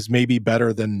is maybe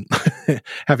better than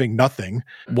having nothing.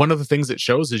 One of the things it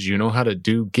shows is you know how to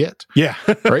do Git. Yeah.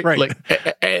 Right? Right. Like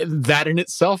that in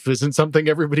itself isn't something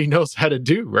everybody knows how to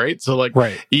do, right? So like,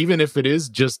 right. Even if it is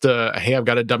just hey, I've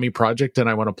got a dummy project and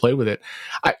I want to play with it.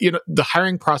 The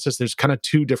hiring process, there's kind of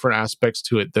two different aspects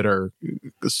to it that are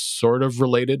sort of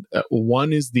related.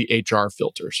 One is the HR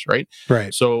filters, right?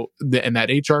 Right. So, and that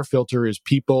HR filter is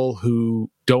people who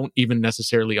don't even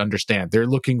necessarily understand. They're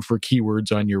looking for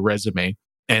keywords on your resume,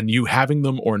 and you having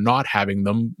them or not having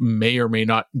them may or may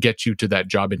not get you to that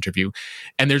job interview.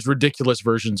 And there's ridiculous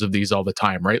versions of these all the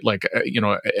time, right? Like,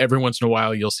 every once in a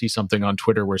while, you'll see something on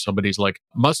Twitter where somebody's like,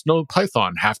 must know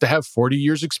Python, have to have 40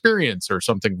 years experience or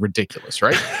something ridiculous,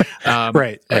 right?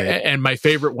 Right. And my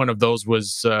favorite one of those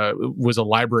was a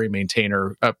library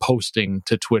maintainer posting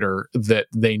to Twitter that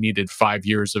they needed 5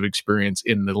 years of experience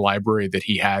in the library that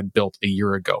he had built a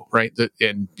year ago, right?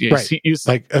 And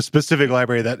like a specific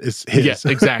library that is his. Yes,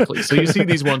 exactly. So you see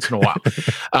these once in a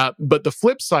while. But the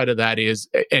flip side of that is,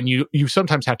 and you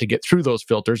sometimes have to get through those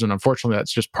filters, and unfortunately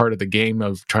that's just part of the game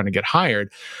of trying to get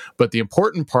hired. But the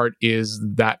important part is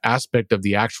that aspect of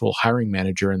the actual hiring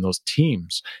manager in those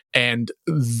teams. And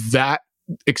that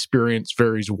experience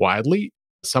varies widely.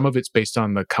 Some of it's based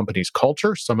on the company's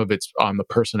culture. Some of it's on the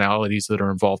personalities that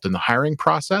are involved in the hiring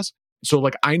process. So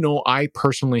like, I know I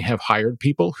personally have hired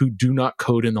people who do not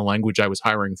code in the language I was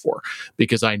hiring for,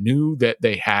 because I knew that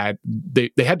they had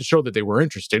to show that they were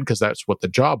interested, because that's what the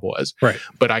job was. Right.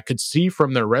 But I could see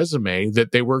from their resume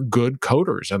that they were good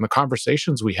coders. And the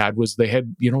conversations we had was they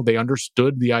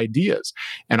understood the ideas.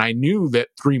 And I knew that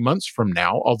 3 months from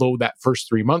now, although that first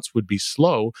 3 months would be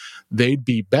slow, they'd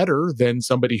be better than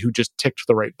somebody who just ticked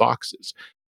the right boxes.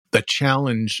 The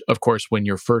challenge, of course, when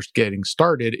you're first getting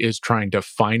started is trying to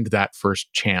find that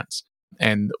first chance.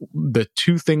 And the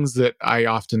two things that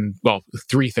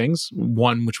three things.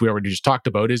 One, which we already just talked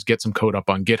about, is get some code up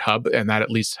on GitHub, and that at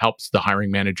least helps the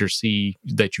hiring manager see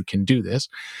that you can do this.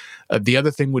 The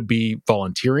other thing would be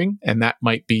volunteering, and that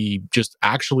might be just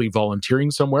actually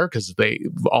volunteering somewhere, because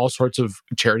all sorts of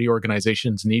charity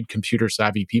organizations need computer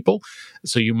savvy people.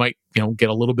 So you might, get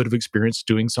a little bit of experience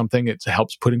doing something. It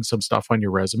helps putting some stuff on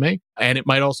your resume. And it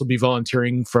might also be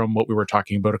volunteering from what we were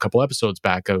talking about a couple episodes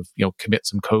back of, commit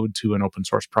some code to an open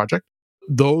source project.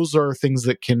 Those are things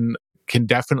that can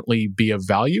definitely be of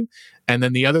value. And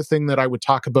then the other thing that I would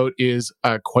talk about is,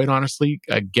 quite honestly,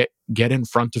 get in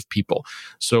front of people.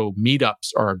 So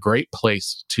meetups are a great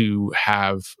place to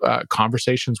have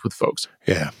conversations with folks.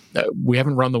 Yeah. We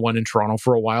haven't run the one in Toronto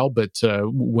for a while, but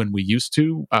when we used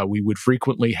to, we would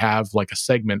frequently have like a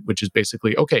segment, which is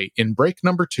basically, okay, in break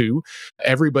number 2,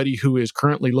 everybody who is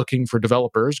currently looking for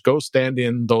developers, go stand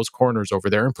in those corners over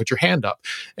there and put your hand up.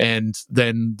 And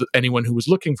then anyone who was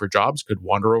looking for jobs could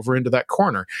wander over into that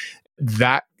corner.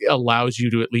 That allows you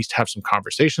to at least have some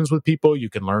conversations with people. You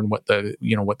can learn what the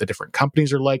different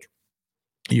companies are like.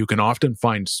 You can often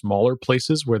find smaller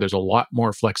places where there's a lot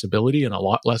more flexibility and a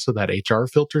lot less of that HR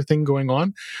filter thing going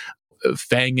on.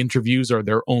 FANG interviews are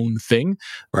their own thing.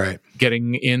 Right.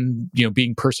 Getting in,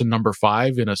 being person number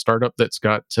 5 in a startup that's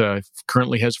got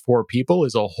currently has 4 people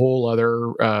is a whole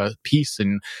other piece,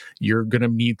 and you're going to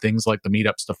need things like the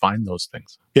meetups to find those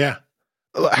things. Yeah.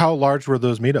 How large were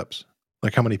those meetups?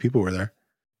 Like, how many people were there?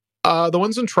 The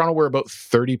ones in Toronto were about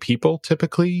 30 people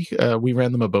typically. We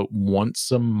ran them about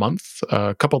once a month.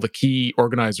 A couple of the key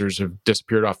organizers have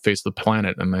disappeared off the face of the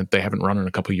planet, and they haven't run in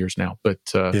a couple of years now. But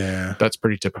Yeah. that's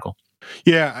pretty typical.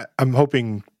 Yeah, I'm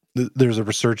hoping there's a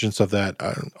resurgence of that.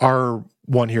 Our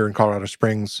one here in Colorado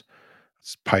Springs,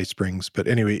 it's Pie Springs, but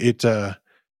anyway,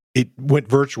 it went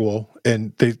virtual,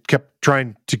 and they kept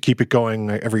trying to keep it going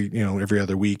every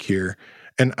other week here.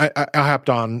 And I hopped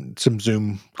on some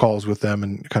Zoom calls with them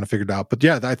and kind of figured out. But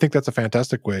yeah, I think that's a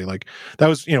fantastic way. Like, that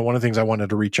was one of the things I wanted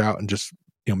to reach out and just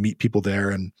meet people there.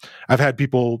 And I've had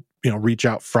people reach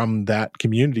out from that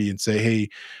community and say, hey,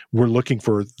 we're looking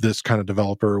for this kind of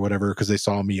developer or whatever, because they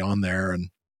saw me on there.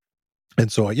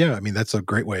 And so yeah, I mean, that's a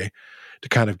great way to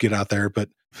kind of get out there. But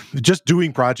just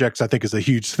doing projects, I think, is a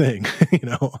huge thing.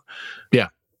 Yeah.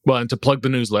 Well, and to plug the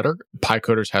newsletter,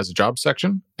 PyCoders has a job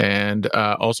section and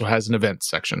also has an event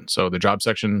section. So the job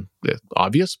section is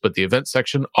obvious, but the event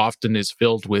section often is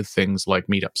filled with things like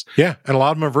meetups. Yeah, and a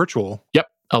lot of them are virtual. Yep.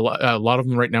 A lot of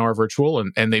them right now are virtual,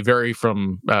 and they vary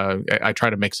from, I try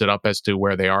to mix it up as to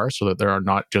where they are so that there are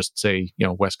not just, say,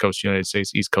 West Coast United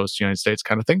States, East Coast United States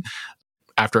kind of thing.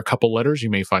 After a couple letters,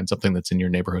 you may find something that's in your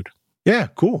neighborhood. Yeah,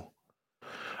 cool.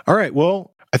 All right,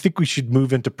 well, I think we should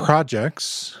move into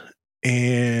projects.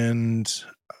 And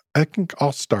I think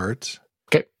I'll start.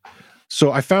 Okay.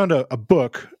 So I found a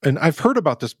book, and I've heard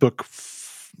about this book,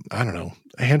 I don't know,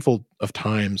 a handful of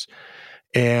times.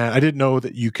 And I didn't know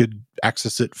that you could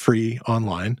access it free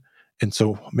online. And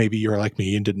so maybe you're like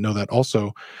me and didn't know that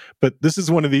also. But this is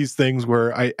one of these things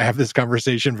where I have this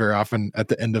conversation very often at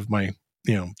the end of my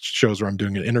shows where I'm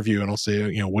doing an interview, and I'll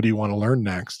say, what do you want to learn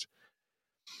next?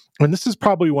 And this is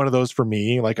probably one of those for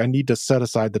me. Like, I need to set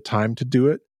aside the time to do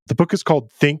it. The book is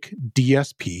called Think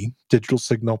DSP, Digital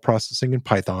Signal Processing in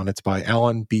Python. It's by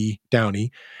Alan B.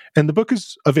 Downey. And the book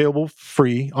is available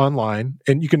free online.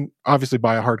 And you can obviously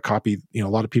buy a hard copy. A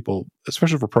lot of people,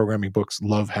 especially for programming books,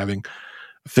 love having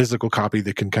a physical copy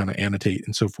that can kind of annotate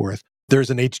and so forth.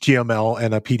 There's an HTML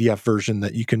and a PDF version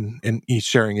that you can, and he's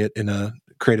sharing it in a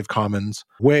Creative Commons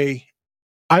way.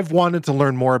 I've wanted to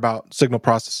learn more about signal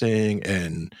processing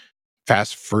and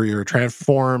fast Fourier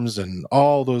transforms and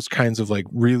all those kinds of like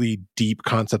really deep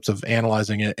concepts of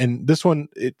analyzing it. And this one,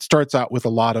 it starts out with a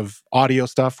lot of audio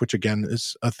stuff, which again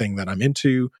is a thing that I'm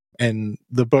into. And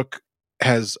the book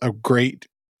has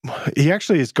he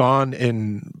actually has gone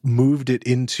and moved it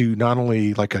into not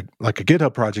only like a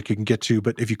GitHub project you can get to,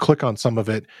 but if you click on some of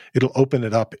it, it'll open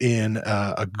it up in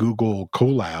a Google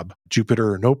Colab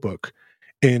Jupyter notebook.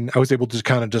 And I was able to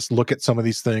kind of just look at some of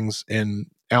these things, and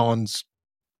Alan's,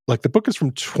 like, the book is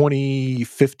from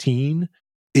 2015.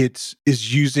 It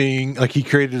is using, like, he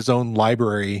created his own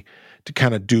library to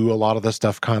kind of do a lot of the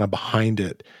stuff kind of behind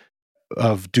it,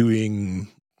 of doing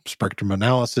spectrum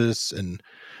analysis. And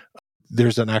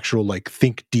there's an actual like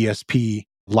Think DSP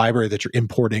library that you're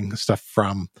importing stuff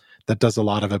from that does a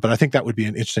lot of it. But I think that would be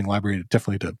an interesting library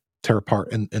to tear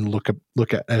apart and look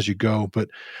at as you go. But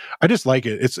I just like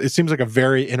it. It seems like a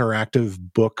very interactive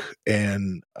book,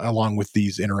 and along with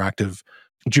these interactive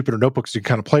Jupyter notebooks, you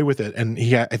kind of play with it. And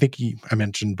I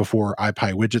mentioned before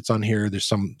IPy widgets on here. There's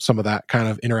some of that kind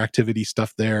of interactivity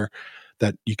stuff there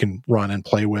that you can run and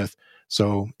play with.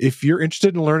 So if you're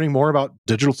interested in learning more about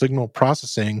digital signal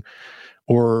processing,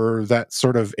 or that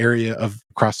sort of area of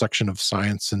cross-section of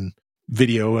science and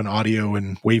video and audio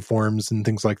and waveforms and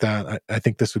things like that, I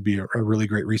think this would be a really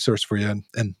great resource for you.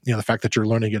 And the fact that you're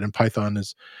learning it in Python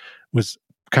was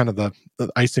kind of the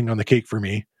icing on the cake for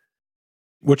me.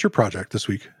 What's your project this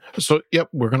week? So, yep,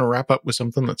 we're going to wrap up with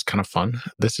something that's kind of fun.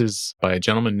 This is by a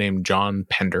gentleman named John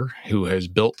Pender, who has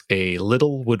built a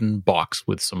little wooden box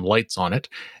with some lights on it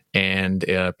and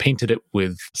painted it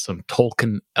with some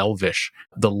Tolkien Elvish.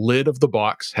 The lid of the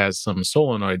box has some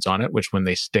solenoids on it, which when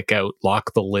they stick out,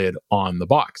 lock the lid on the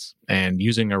box. And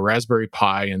using a Raspberry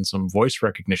Pi and some voice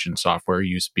recognition software,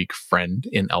 you speak friend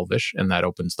in Elvish, and that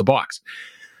opens the box.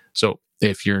 So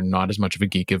if you're not as much of a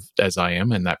geek as I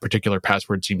am, and that particular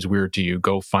password seems weird to you,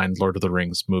 go find Lord of the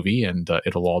Rings movie, and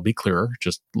it'll all be clearer.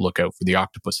 Just look out for the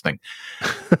octopus thing.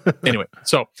 Anyway,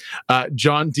 so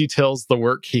John details the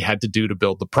work he had to do to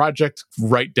build the project,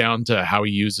 right down to how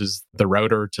he uses the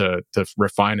router to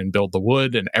refine and build the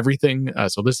wood and everything.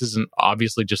 So this isn't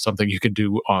obviously just something you can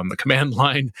do on the command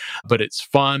line, but it's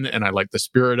fun, and I like the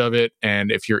spirit of it.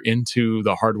 And if you're into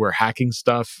the hardware hacking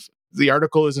stuff, the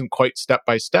article isn't quite step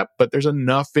by step, but there's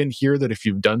enough in here that if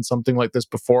you've done something like this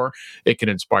before, it can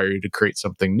inspire you to create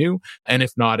something new. And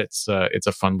if not, it's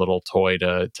a fun little toy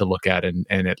to look at and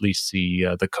at least see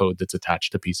the code that's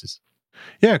attached to pieces.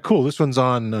 Yeah, cool. This one's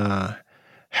on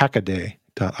Hackaday.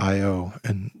 pyodide.io,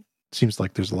 and it seems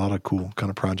like there's a lot of cool kind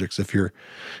of projects if you're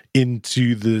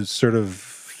into the sort of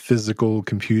physical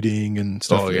computing and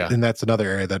stuff. Oh, yeah. And that's another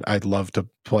area that I'd love to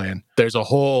play in. There's a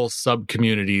whole sub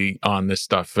community on this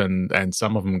stuff, and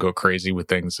some of them go crazy with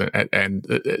things. And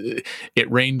it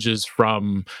ranges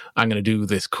from I'm going to do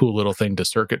this cool little thing to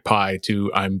CircuitPy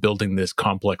to I'm building this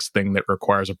complex thing that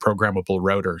requires a programmable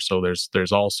router. So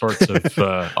there's all sorts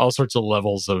of all sorts of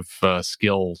levels of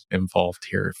skill involved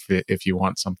here. If you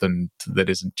want something that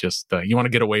isn't just you want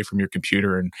to get away from your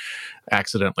computer and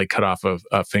accidentally cut off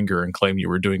a finger and claim you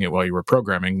were doing it while you were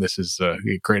programming, this is a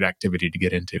great activity to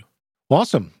get into.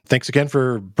 Awesome. Thanks again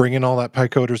for bringing all that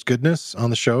PyCoders goodness on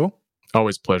the show.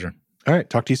 Always a pleasure. All right.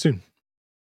 Talk to you soon.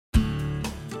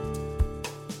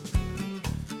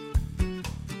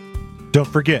 Don't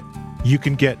forget, you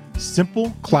can get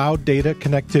simple cloud data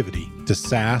connectivity to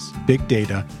SaaS, big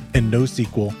data, and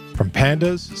NoSQL from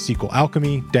Pandas, SQL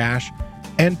Alchemy, Dash,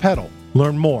 and Pedal.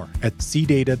 Learn more at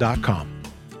cdata.com.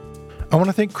 I want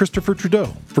to thank Christopher Trudeau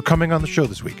for coming on the show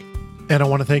this week. And I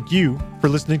want to thank you for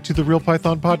listening to the Real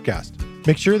Python podcast.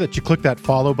 Make sure that you click that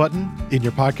follow button in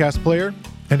your podcast player.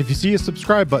 And if you see a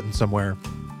subscribe button somewhere,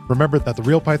 remember that the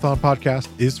Real Python podcast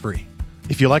is free.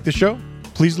 If you like the show,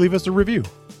 please leave us a review.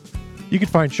 You can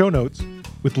find show notes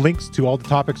with links to all the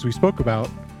topics we spoke about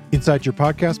inside your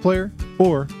podcast player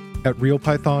or at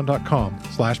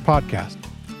realpython.com/podcast.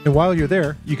 And while you're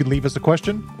there, you can leave us a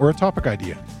question or a topic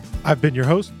idea. I've been your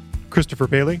host, Christopher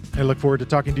Bailey, and look forward to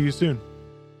talking to you soon.